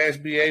belong to the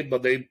SBA,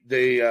 but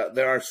they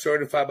are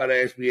certified by the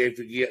SBA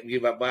to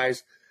give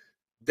advice.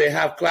 They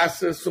have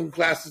some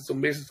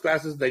business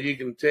classes that you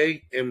can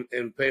take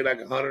and pay like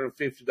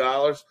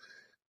 $150.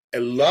 A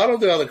lot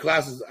of the other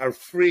classes are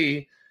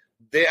free.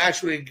 They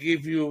actually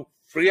give you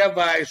free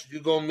advice.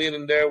 You go meet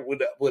in there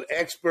with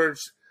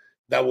experts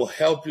that will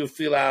help you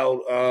fill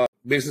out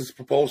business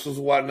proposals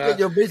and whatnot.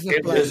 Your business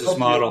plan. Business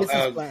model.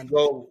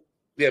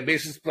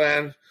 Business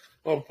plan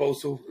or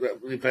proposal,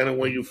 depending on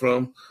where you're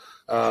from.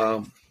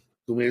 To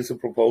me, it's a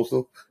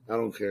proposal. I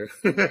don't care.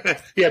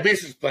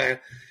 Business plan.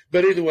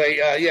 But either way,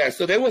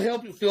 so they will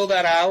help you fill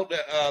that out.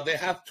 They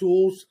have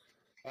tools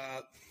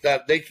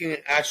that they can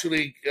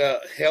actually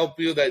help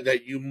you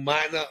that you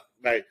might not,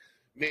 like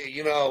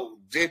me,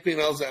 JP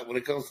knows that when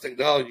it comes to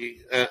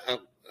technology,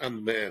 I'm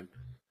the man.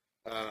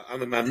 I'm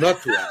the man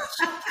not to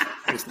ask.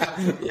 It's not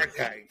that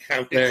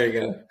kind. There you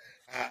go.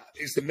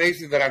 It's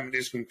amazing that I'm in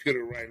this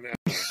computer right now.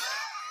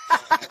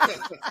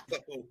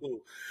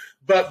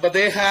 But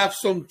they have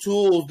some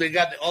tools. They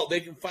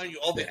can find you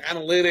all the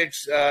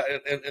analytics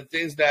and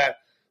things that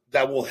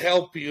will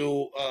help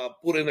you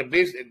put in a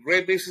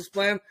great business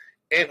plan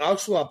and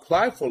also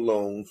apply for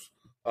loans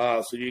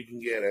so you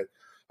can get it.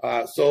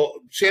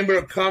 So Chamber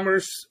of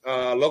Commerce,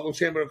 local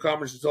Chamber of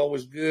Commerce is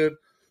always good.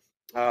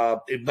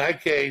 In my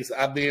case,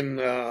 I've been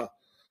told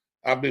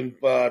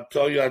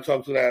you I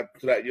talked to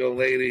that young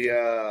lady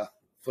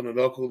from the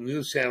local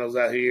news channels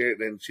out here,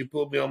 and she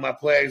put me on my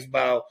place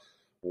about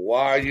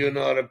why you're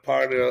not a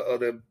part of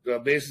the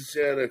business,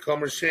 the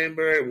commerce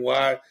chamber, and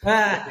why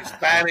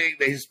the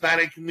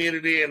Hispanic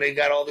community, and they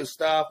got all this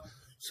stuff.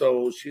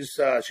 So she's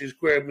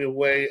squared me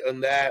away on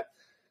that.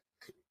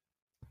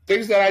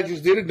 Things that I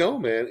just didn't know,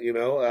 man.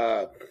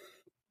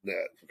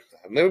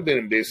 I've never been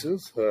in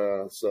business,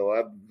 so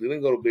I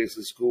didn't go to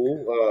business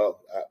school.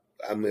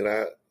 I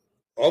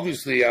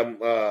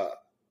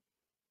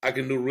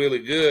can do really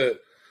good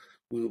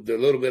the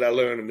little bit I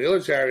learned in the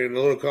military and a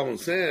little common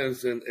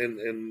sense,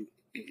 and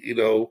you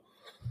know,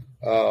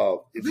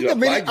 if you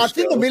I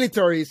think the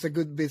military is a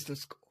good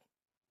business school.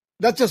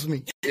 That's just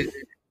me.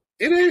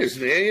 It is,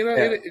 man. You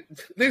know,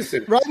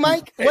 listen, right,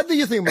 Mike? What do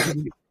you think, Mike?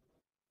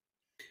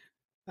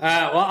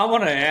 Well, I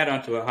want to add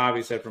on to what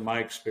Javi said from my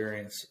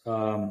experience.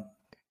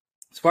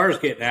 As far as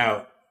getting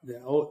out,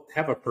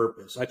 have a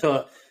purpose.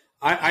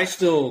 I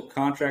still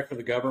contract for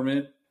the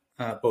government.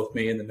 Both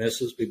me and the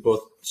missus, we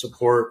both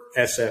support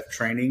SF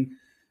training.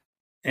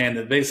 And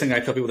the biggest thing I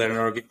tell people that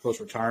are getting close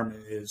to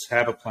retirement is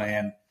have a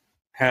plan,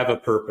 have a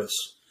purpose.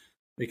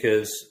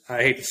 Because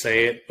I hate to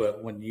say it,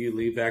 but when you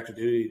leave active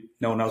duty,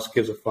 no one else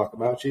gives a fuck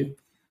about you.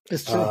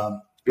 It's true.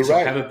 You're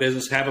right. Have a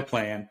business, have a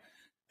plan,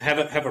 have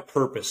a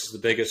purpose is the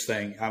biggest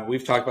thing.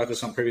 We've talked about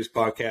this on previous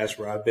podcasts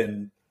where I've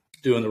been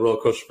doing the roller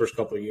coaster the first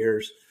couple of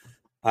years.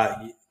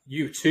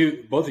 You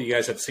too, both of you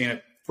guys have seen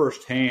it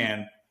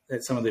firsthand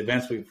at some of the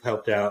events we've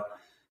helped out.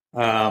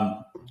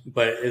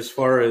 But as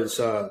far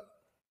as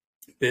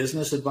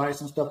business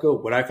advice and stuff go,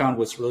 what I found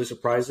was really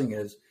surprising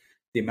is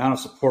the amount of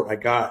support I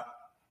got.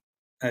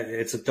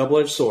 It's a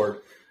double-edged sword,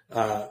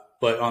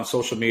 but on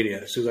social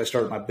media. As soon as I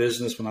started my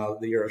business the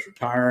year I was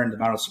retiring, the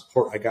amount of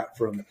support I got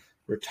from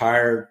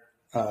retired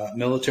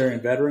military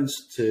and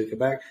veterans to go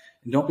back.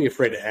 And don't be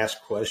afraid to ask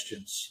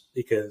questions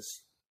because,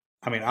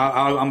 I mean,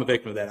 I'm a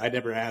victim of that. I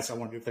never ask. I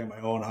want to do everything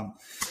on my own.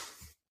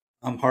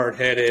 I'm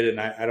hard-headed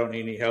and I don't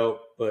need any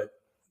help, but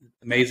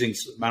amazing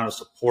amount of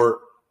support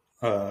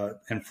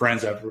and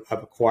friends I've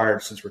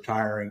acquired since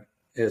retiring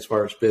as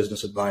far as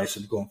business advice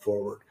and going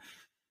forward.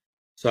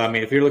 So, I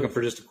mean, if you're looking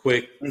for just a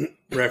quick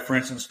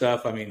reference and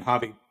stuff, I mean,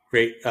 Javi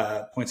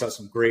points out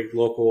some great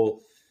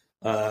local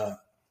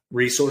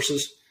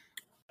resources.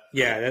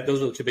 Yeah,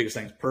 those are the two biggest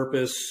things: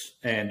 purpose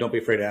and don't be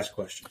afraid to ask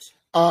questions.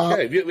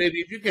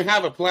 If you can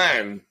have a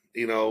plan,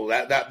 you know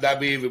that'd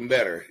be even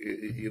better.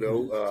 You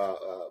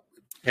know,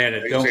 and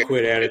a don't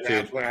quit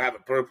attitude. When I have a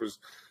purpose,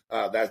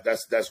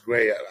 that's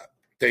great.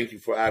 Thank you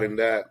for adding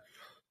that.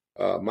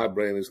 My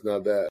brain is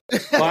not that.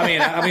 Well,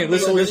 I mean,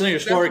 listen to your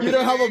story. You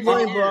don't have a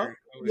brain, bro.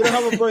 You don't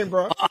have a brain,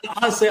 bro.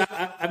 Honestly,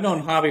 I've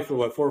known Javi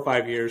for 4 or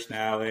 5 years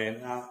now,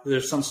 and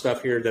there's some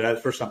stuff here that the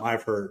first time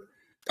I've heard,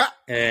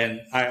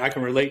 and I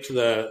can relate to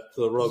the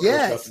roller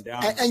coaster up and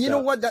down. And you know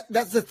what?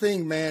 That's the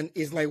thing, man.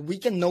 Is like we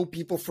can know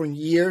people for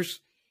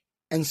years,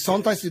 and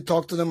sometimes you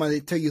talk to them and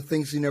they tell you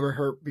things you never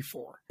heard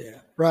before. Yeah.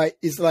 Right.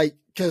 It's like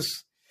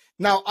because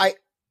now I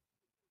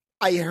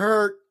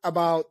heard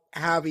about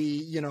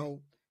Javi, you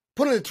know,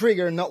 pulling the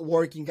trigger and not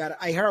working.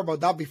 I heard about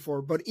that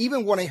before, but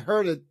even when I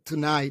heard it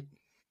tonight,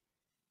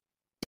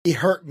 it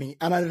hurt me.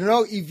 And I don't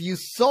know if you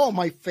saw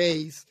my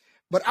face,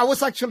 but I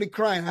was actually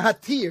crying. I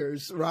had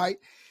tears, right?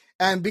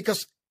 And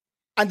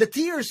the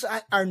tears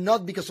are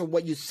not because of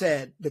what you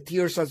said. The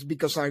tears are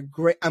because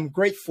I'm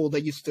grateful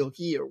that you're still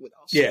here with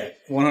us. Yeah,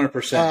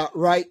 100%.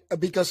 Right?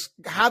 Because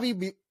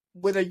Javi,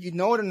 whether you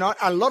know it or not,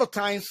 a lot of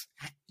times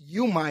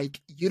you, Mike,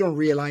 you don't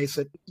realize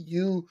it.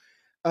 You,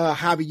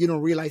 Javi, you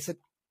don't realize it.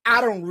 I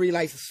don't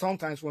realize it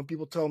sometimes when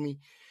people tell me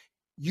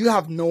you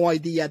have no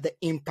idea the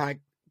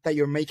impact that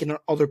you're making on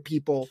other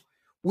people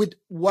with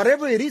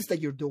whatever it is that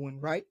you're doing,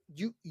 right?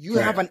 You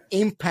right. have an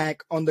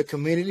impact on the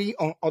community,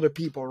 on other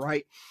people,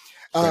 right?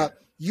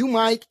 You,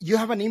 Mike, you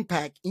have an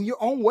impact in your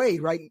own way,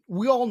 right?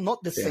 We all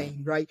not the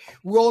same, right?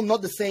 We all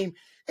not the same.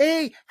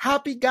 Hey,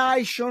 happy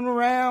guy showing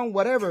around,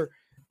 whatever.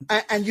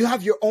 And you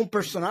have your own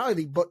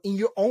personality, but in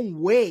your own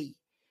way,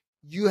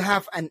 you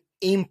have an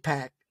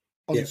impact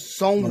on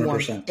someone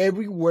 100%.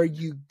 Everywhere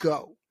you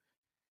go.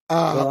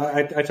 Well,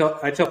 I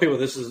tell people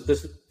this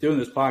doing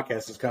this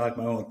podcast is kind of like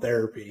my own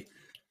therapy,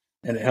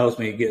 and it helps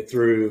me get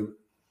through,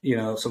 you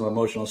know, some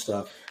emotional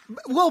stuff.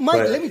 Well,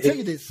 Mike, let me tell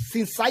you this: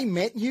 since I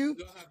met you,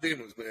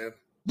 demons, man.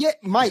 Yeah,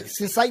 Mike,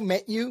 since I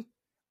met you,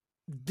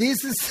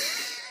 this is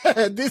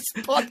this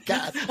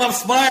podcast. I'm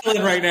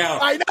smiling right now.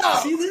 I know.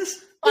 See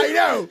this? I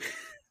know.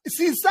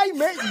 Since I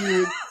met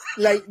you,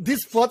 like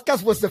this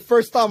podcast was the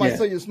first time I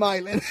saw you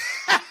smiling.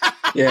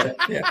 Yeah.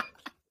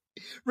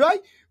 Right?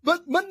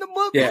 But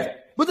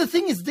the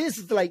thing is this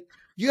is like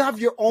you have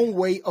your own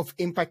way of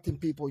impacting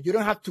people. You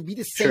don't have to be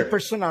the same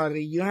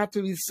personality. You don't have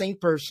to be the same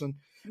person,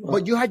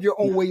 but you have your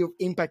own way of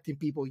impacting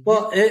people.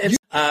 Well,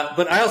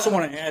 but I also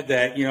want to add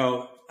that, you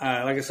know,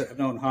 like I said, I've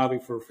known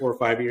Javi for 4 or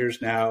 5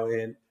 years now.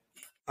 And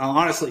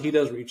honestly, he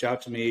does reach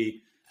out to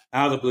me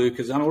out of the blue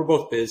because we're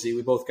both busy.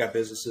 We both got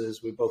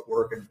businesses. We both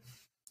working.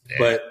 Yeah.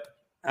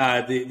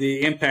 But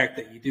the impact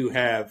that you do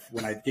have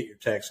when I get your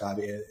text,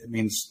 Javi, it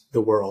means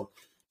the world.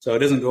 So it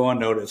doesn't go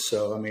unnoticed.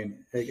 So, I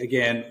mean,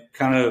 again,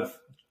 kind of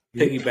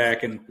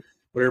piggybacking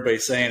what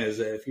everybody's saying is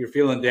that if you're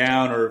feeling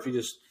down or if you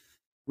just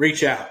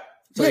reach out,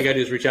 that's all you got to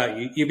do is reach out.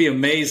 You'd be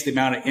amazed the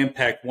amount of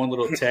impact one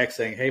little text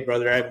saying, hey,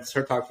 brother, I haven't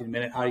heard talking to you in a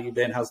minute. How you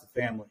been? How's the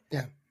family?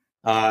 Yeah.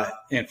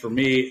 And for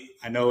me,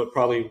 I know it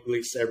probably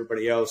relates to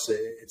everybody else.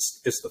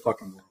 It's the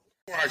fucking world.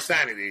 For our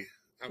sanity.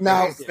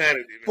 Now,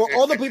 for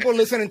all the people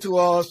listening to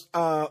us,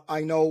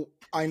 I know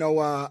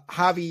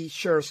Javi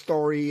shared a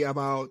story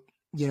about,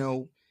 you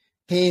know,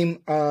 him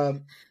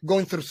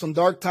going through some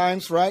dark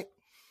times, right?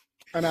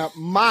 And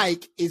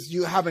Mike, if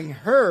you haven't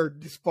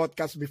heard this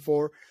podcast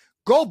before,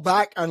 go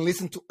back and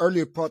listen to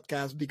earlier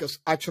podcasts because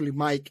actually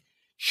Mike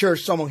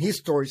shares some of his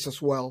stories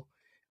as well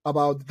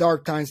about the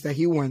dark times that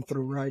he went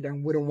through, right?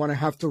 And we don't want to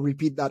have to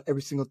repeat that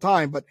every single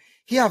time, but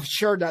he have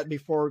shared that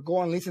before.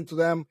 Go and listen to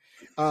them.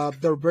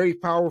 They're very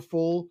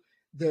powerful.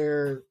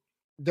 They're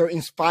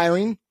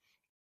inspiring.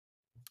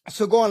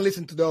 So go and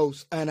listen to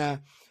those. And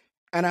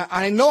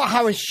I know I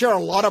haven't shared a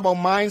lot about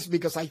mine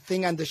because I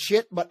think I'm the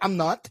shit, but I'm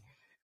not.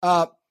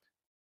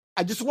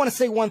 I just want to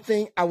say one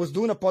thing. I was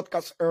doing a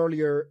podcast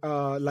earlier,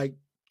 like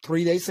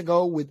 3 days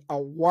ago with a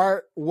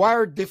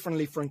Wired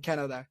Differently from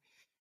Canada.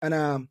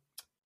 And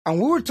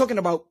we were talking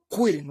about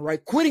quitting,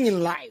 right? Quitting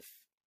in life.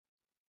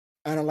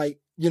 And I'm like,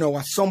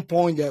 at some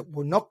point that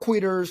we're not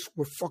quitters,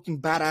 we're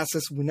fucking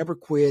badasses, we never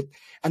quit,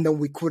 and then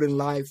we quit in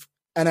life.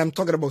 And I'm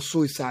talking about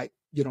suicide,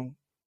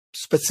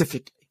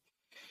 specifically.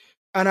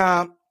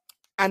 And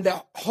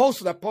the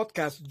host of the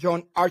podcast,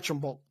 John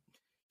Archambault,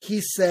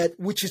 he said,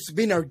 which has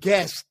been our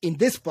guest in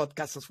this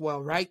podcast as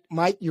well, right?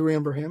 Mike, you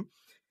remember him?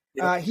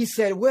 Yeah. He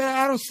said, well,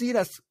 I don't see it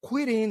as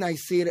quitting. I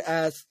see it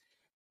as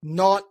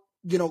not,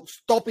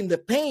 stopping the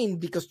pain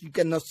because you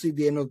cannot see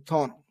the end of the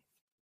tunnel.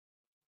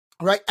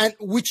 Right? And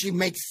which it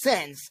makes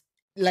sense.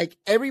 Like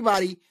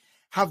everybody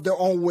have their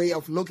own way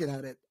of looking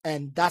at it.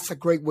 And that's a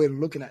great way of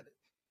looking at it.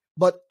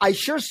 But I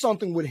shared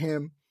something with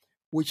him,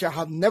 which I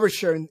have never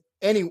shared in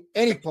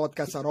any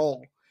podcast at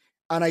all.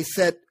 And I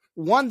said,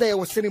 one day I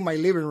was sitting in my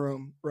living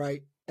room,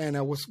 right? And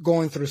I was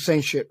going through the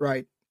same shit,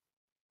 right?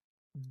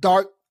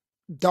 Dark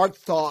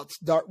thoughts,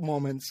 dark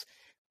moments.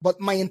 But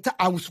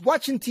I was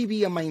watching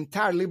TV and my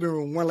entire living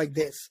room went like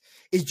this.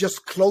 It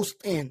just closed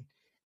in.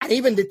 And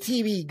even the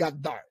TV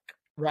got dark,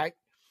 right?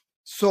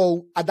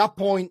 So at that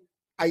point,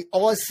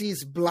 all I see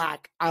is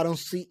black. I don't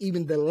see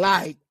even the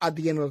light at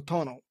the end of the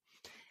tunnel.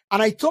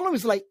 And I told him,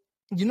 it's like,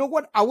 you know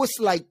what? I was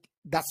like,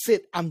 that's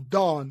it. I'm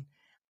done.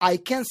 I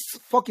can't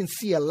fucking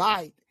see a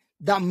light.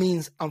 That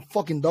means I'm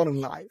fucking done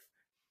in life.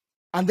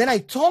 And then I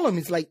told him,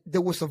 it's like,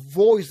 there was a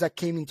voice that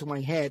came into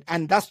my head.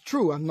 And that's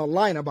true. I'm not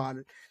lying about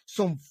it.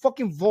 Some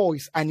fucking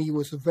voice. And he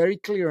was very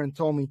clear and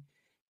told me,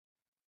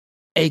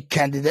 hey,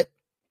 candidate,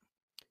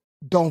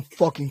 don't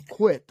fucking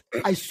quit.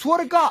 I swear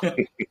to God.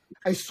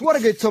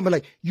 He told me,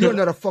 like, you're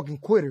not a fucking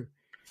quitter.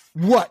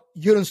 What?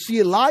 You don't see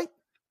a light?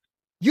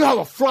 You have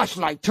a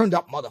flashlight. Turn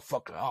that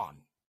motherfucker on.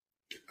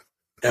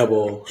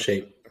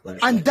 Elbow-shaped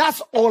flashlight. And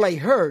that's all I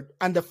heard.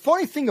 And the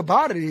funny thing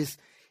about it is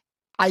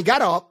I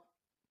got up,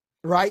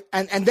 right?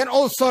 And then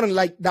all of a sudden,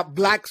 like, that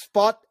black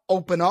spot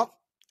opened up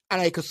and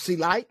I could see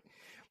light.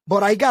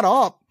 But I got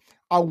up.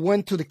 I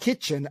went to the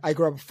kitchen. I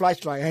grabbed a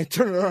flashlight and I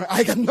turned it on.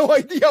 I got no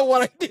idea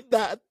why I did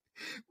that.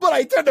 But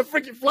I turned the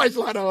freaking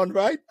flashlight on,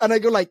 right? And I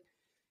go like,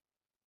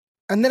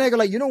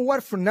 you know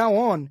what? From now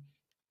on,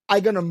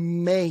 I'm going to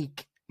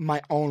make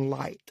my own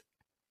light.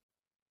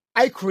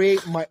 I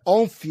create my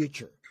own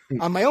future.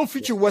 And my own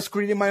future was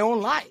creating my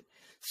own light.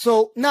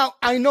 So now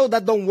I know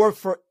that don't work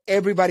for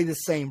everybody the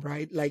same,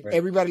 right? Like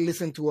everybody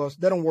listen to us.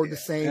 They don't work the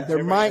same. Yeah,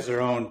 their minds,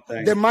 their own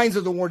thing. Their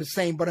minds don't work the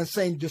same, but I'm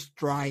saying just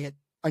try it.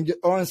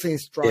 All I'm saying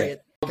is try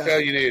it. I'll tell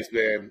you this,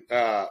 man.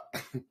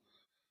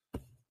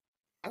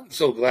 I'm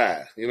so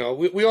glad.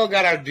 We all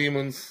got our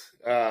demons.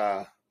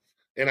 And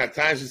at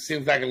times it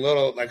seems like a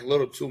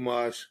little too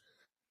much.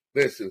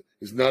 Listen,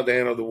 it's not the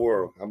end of the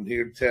world. I'm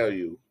here to tell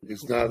you,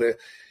 it's not that.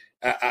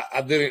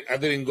 I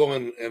didn't go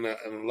in a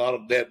lot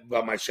of depth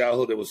about my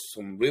childhood. There was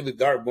some really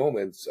dark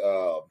moments,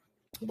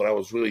 but I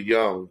was really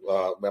young.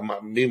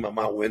 That me and my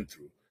mom went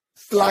through.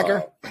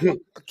 Slacker,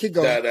 keep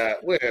going.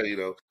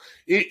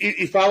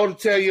 If I were to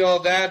tell you all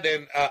that,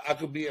 then I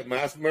could be a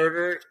mass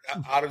murderer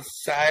out of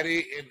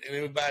society, and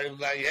everybody was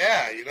like,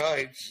 "Yeah,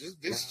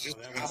 this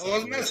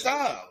was messed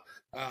up."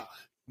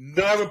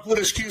 Never put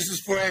excuses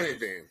for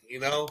anything.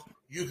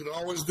 You can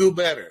always do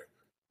better.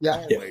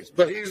 Yeah. Always.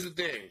 But here's the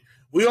thing.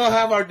 We all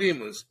have our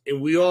demons,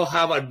 and we all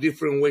have our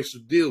different ways to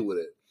deal with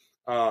it.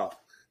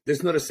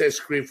 There's not a set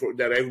script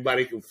that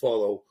everybody can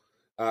follow,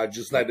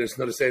 just like there's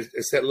not a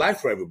set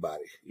life for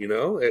everybody.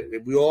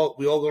 We all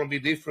going to be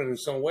different in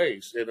some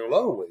ways, in a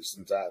lot of ways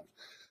sometimes.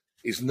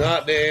 It's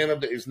not the end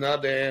of the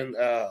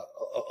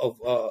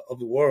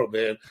world,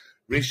 man.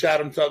 Reach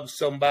out and talk to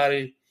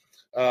somebody.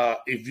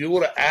 If you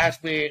would have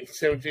asked me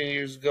 17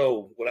 years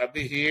ago, would I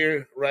be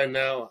here right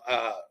now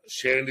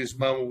sharing this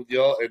moment with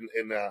y'all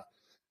and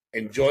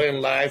enjoying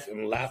life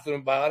and laughing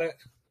about it?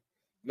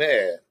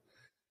 Man,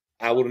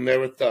 I would have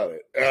never thought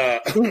it.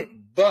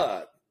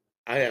 But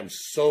I am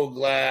so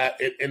glad.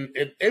 And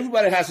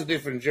everybody has a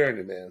different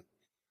journey, man.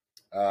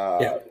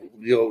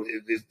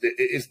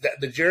 It's that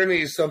the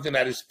journey is something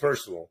that is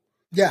personal.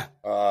 Yeah.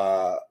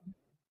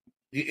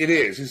 It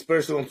is. It's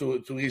personal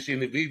to each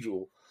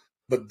individual.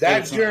 But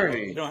that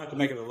journey, you don't have to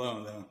make it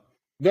alone, though.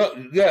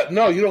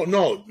 No, you don't.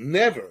 No,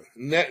 never.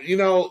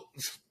 No,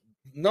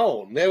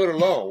 never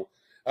alone.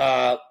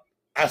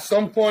 At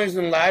some points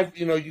in life,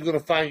 you're going to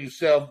find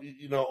yourself,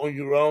 on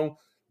your own.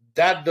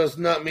 That does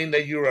not mean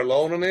that you're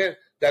alone in it.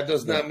 That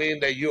does not mean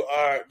that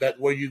that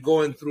what you're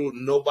going through,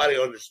 nobody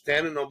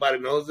understands it, nobody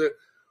knows it.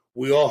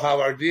 we all have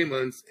our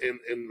demons, and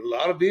a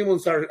lot of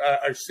demons are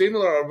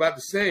similar or about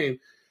the same.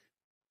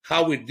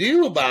 How we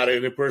deal about it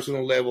in a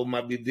personal level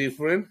might be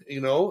different,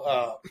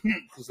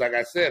 because like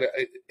I said,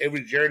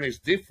 every journey is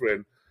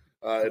different.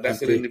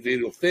 That's an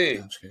individual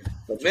thing.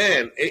 But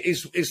man,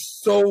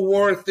 it's so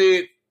worth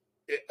it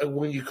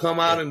when you come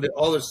out on the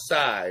other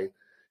side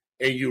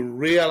and you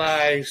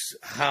realize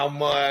how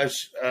much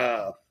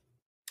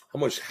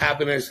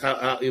happiness,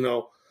 how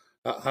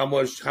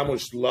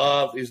much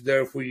love is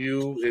there for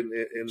you,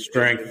 and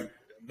strength. And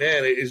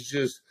man, it's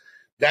just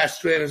that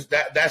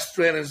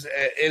strengthens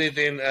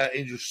anything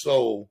in your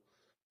soul,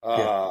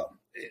 and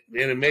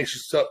it makes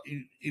you so.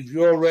 If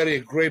you're already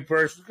a great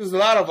person, because a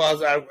lot of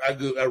us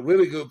are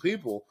really good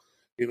people,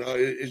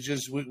 it's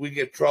just we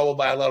get troubled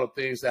by a lot of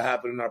things that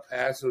happen in our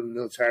past or in the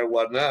military or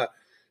whatnot,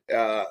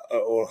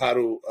 or how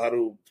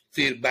to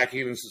fit back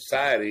in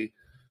society.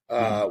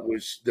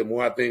 Which the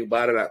more I think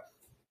about it, I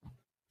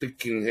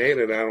freaking hate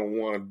it. I don't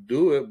want to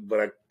do it, but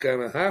I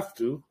kind of have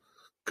to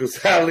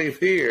because I live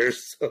here.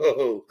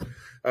 So,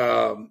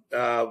 but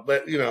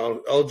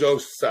all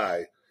jokes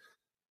aside,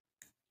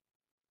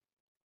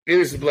 it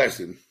is a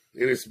blessing.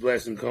 It is a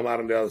blessing to come out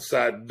on the other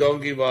side.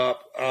 Don't give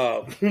up.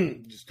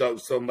 Just talk to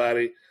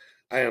somebody.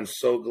 I am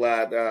so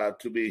glad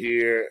to be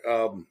here.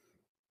 I'm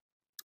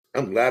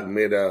glad I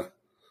met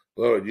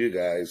Lord, you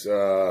guys.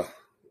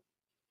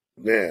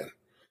 Man.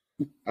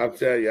 I'll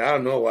tell you, I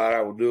don't know what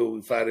I would do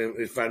if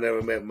I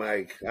never met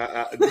Mike.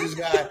 This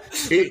guy,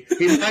 he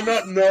might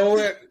not know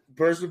it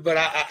personally, but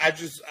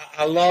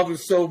I love him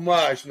so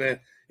much, man.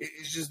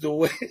 It's just the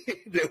way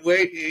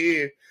he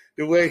is,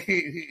 the way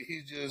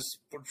he just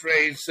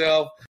portrays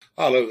himself.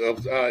 Oh, look,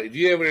 if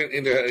you ever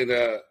in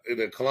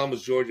the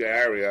Columbus, Georgia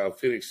area,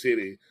 Phoenix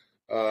City,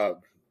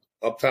 Uptown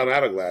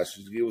Autoglass,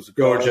 just give us a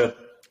call. Georgia.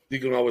 You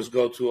can always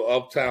go to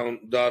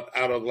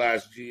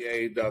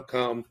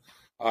uptown.autoglassga.com.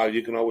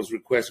 You can always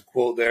request a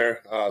quote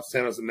there.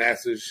 Send us a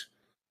message,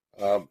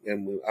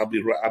 and I'll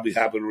be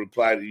happy to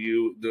reply to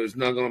you. There's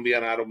not going to be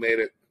an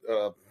automated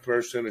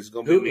person. It's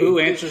going to be me. Who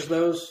answers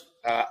those?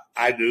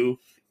 I do.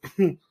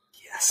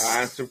 Yes.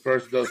 I answer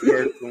those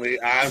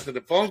personally. I answer the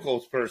phone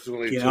calls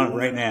personally. Get on it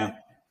right now.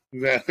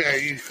 There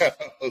you go.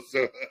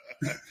 So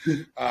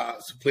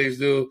please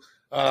do.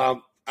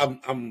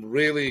 I'm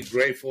really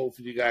grateful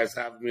for you guys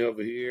having me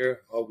over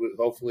here.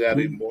 Hopefully, I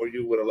didn't bore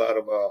you with a lot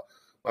of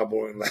my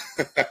boring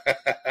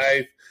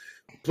life.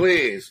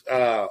 Please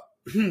go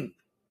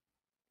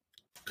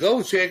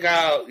check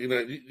out. You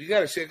got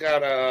to check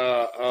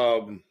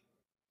out.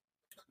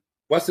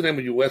 What's the name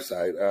of your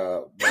website?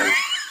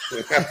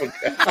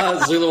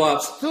 Zulu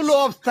Ops. Zulu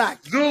Ops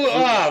Tax. Zulu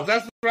Ops.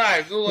 That's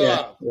right. Zulu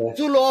Ops. Yeah.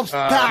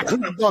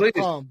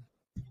 ZuluOpsTax.com.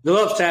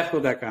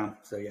 ZuluOpsTactical.com.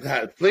 So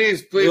yeah.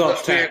 Please.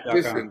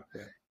 Listen.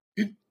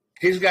 Yeah.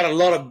 He's got a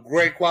lot of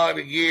great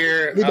quality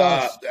gear. He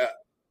does.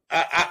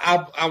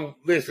 I'm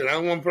listen.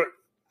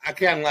 I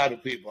can't lie to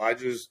people. I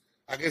guess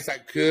I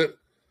could.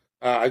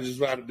 I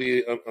just rather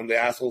be on the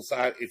asshole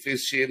side. If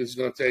it's shit, I'm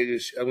gonna tell you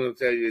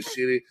it's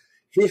shitty.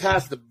 He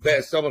has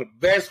some of the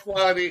best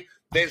quality,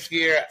 best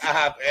gear I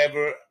have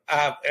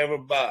ever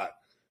bought.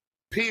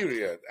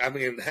 Period. I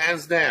mean,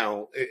 hands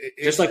down.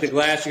 Just like the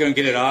glass, you're gonna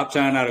get it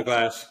Uptown out of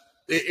glass.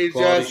 And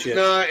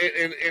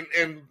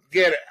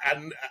get it.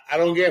 I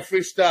don't get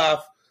free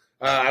stuff.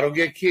 I don't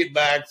get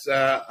kickbacks.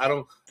 I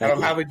don't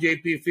have a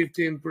JP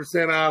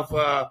 15% off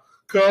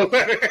code.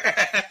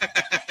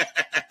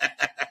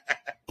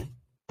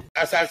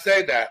 As I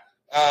say that,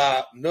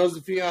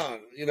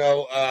 Nozifion,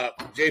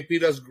 JP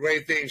does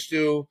great things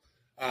too.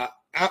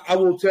 I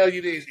will tell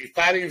you this: if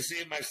I didn't see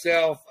it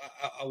myself,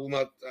 I will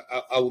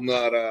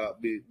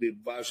not be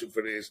vouching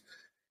for this.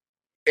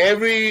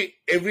 Every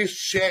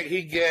check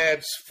he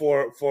gets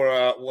for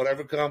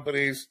whatever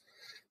companies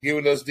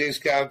giving us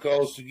discount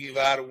codes to give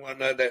out and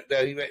whatnot,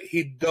 that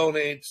he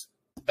donates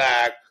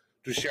back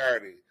to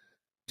charity.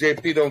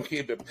 JP don't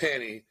keep a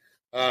penny.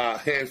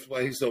 Hence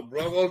why he's so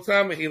broke all the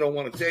time, and he don't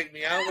want to take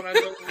me out when I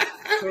go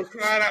for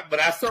crying out. But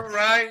that's all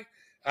right.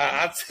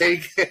 I'll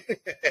take it.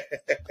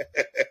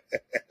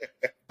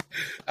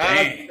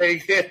 I'll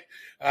take it.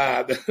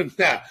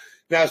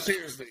 Now,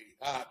 seriously,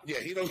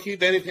 he don't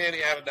keep any penny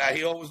out of that.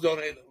 He always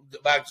donates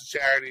back to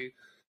charity.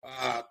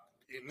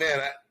 Man,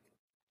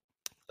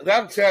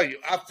 I'll tell you,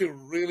 I feel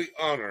really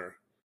honored.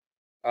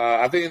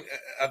 I think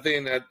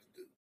that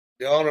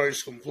the honor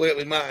is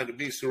completely mine to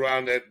be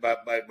surrounded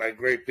by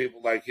great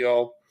people like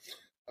y'all.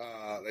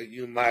 Like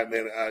you, man.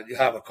 You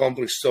have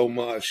accomplished so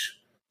much,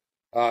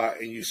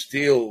 and you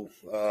still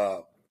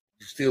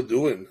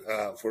doing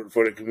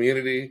for the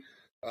community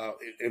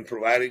and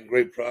providing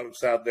great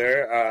products out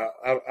there.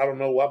 I don't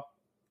know what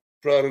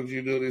products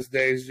you do these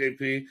days,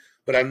 JP,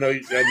 but I know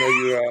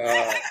you're.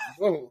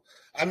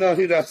 I know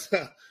he does.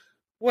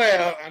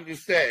 Well, I'm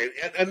just saying.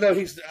 I know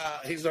his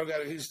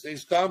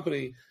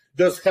company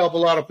does help a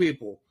lot of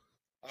people.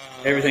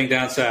 Everything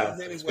down south.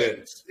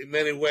 In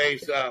many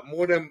ways,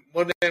 more than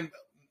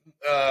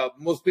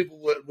most people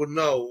would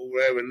know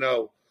or ever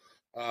know.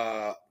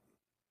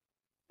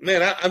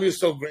 man, I'm just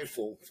so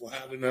grateful for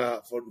having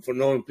for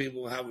knowing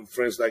people and having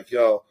friends like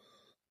y'all.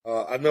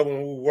 I know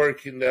when we were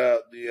working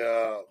that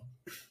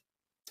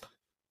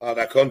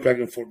contract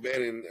in Fort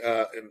Benning,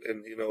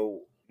 and you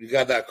know, you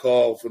got that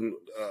call from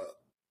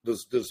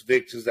those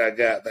victims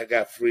that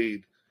got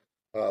freed.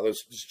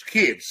 Those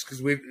kids,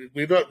 because we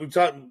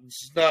talk.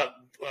 It's not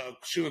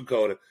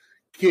sugarcoated.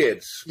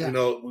 Kids, Yeah. you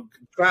know,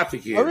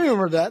 trafficking. I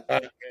remember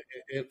that.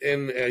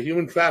 In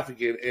human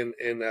trafficking,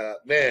 and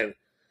man,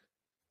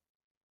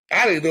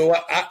 I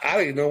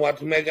didn't know what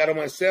to make out of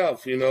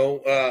myself. You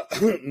know,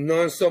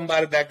 knowing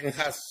somebody that can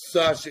have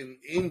such an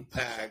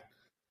impact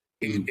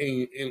in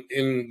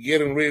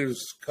getting rid of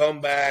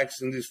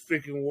scumbags in this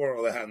freaking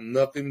world that have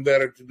nothing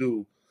better to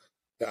do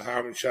than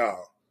harm a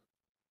child.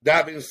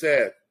 That being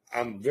said,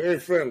 I'm very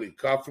friendly.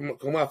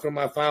 Come out from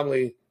my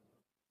family,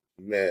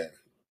 man.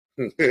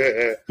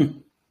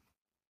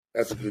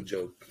 That's a good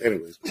joke.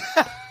 Anyways,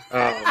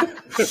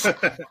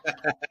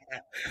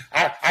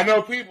 I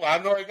know people. I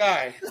know a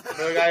guy.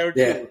 Or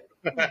two.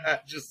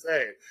 Just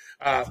saying.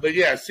 But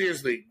yeah,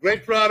 seriously,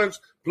 great products.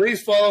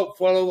 Please follow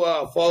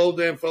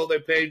them, follow their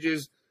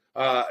pages,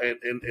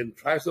 and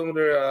try some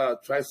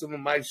of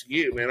Mike's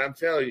gear, man. I'm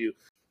telling you.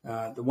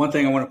 The one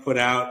thing I want to put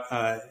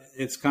out,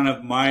 it's kind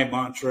of my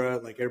mantra,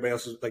 like everybody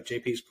else's, like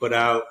JP's put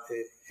out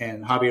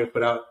and Javier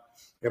put out.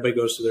 Everybody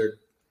goes to their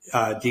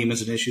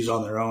demons and issues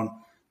on their own.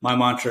 My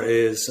mantra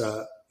is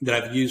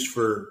that I've used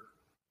for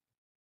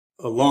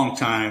a long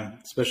time,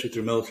 especially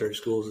through military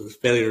schools, is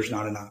failure is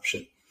not an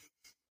option.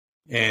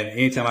 And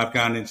anytime I've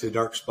gone into a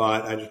dark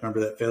spot, I just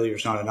remember that failure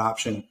is not an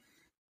option,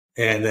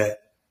 and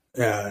that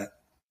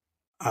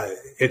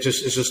it's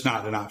just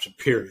not an option.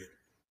 Period.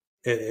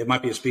 It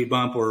might be a speed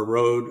bump or a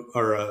road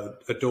or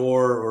a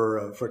door or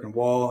a freaking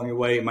wall on your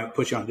way. It might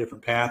put you on a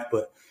different path,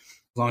 but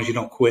as long as you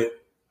don't quit,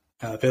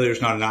 failure is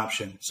not an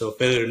option. So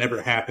failure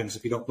never happens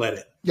if you don't let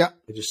it. Yeah.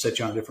 It just sets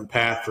you on a different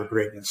path for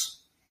greatness.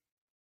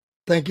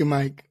 Thank you,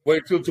 Mike.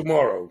 Wait till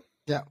tomorrow.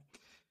 Yeah.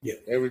 Yeah.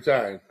 Every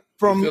time.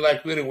 From feel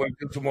like quitting, wait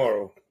till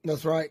tomorrow.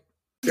 That's right.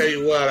 Tell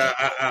you what,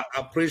 I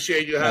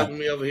appreciate you having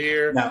me over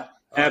here. No,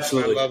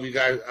 absolutely. I love you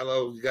guys. I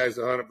love you guys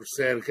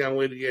 100%. Can't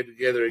wait to get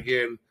together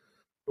again.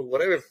 For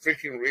whatever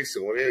freaking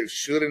reason, whatever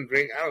shouldn't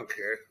drink, I don't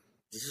care.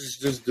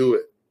 Just do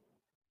it.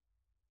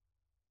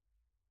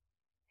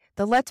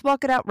 The Let's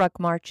Walk It Out Ruck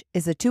March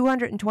is a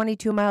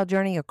 222-mile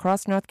journey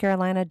across North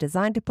Carolina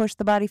designed to push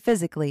the body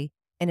physically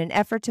in an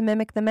effort to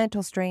mimic the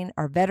mental strain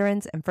our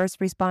veterans and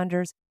first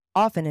responders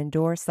often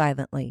endure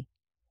silently.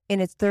 In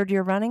its third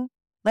year running,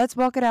 Let's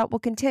Walk It Out will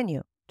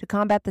continue to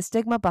combat the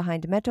stigma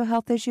behind mental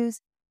health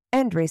issues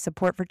and raise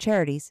support for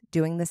charities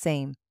doing the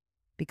same,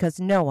 because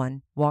no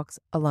one walks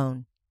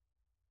alone.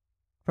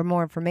 For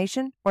more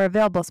information or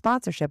available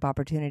sponsorship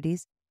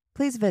opportunities,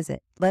 please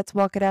visit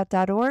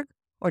letswalkitout.org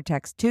or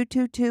text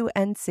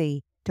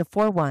 222NC to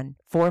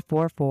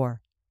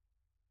 41444.